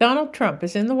long as Donald Trump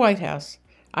is in the White House,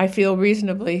 I feel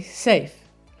reasonably safe.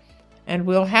 And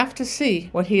we'll have to see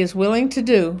what he is willing to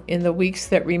do in the weeks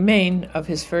that remain of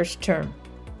his first term.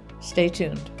 Stay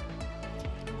tuned.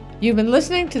 You've been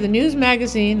listening to the news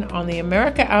magazine on the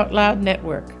America Out Loud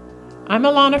Network. I'm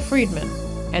Alana Friedman,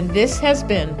 and this has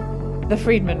been The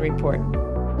Friedman Report.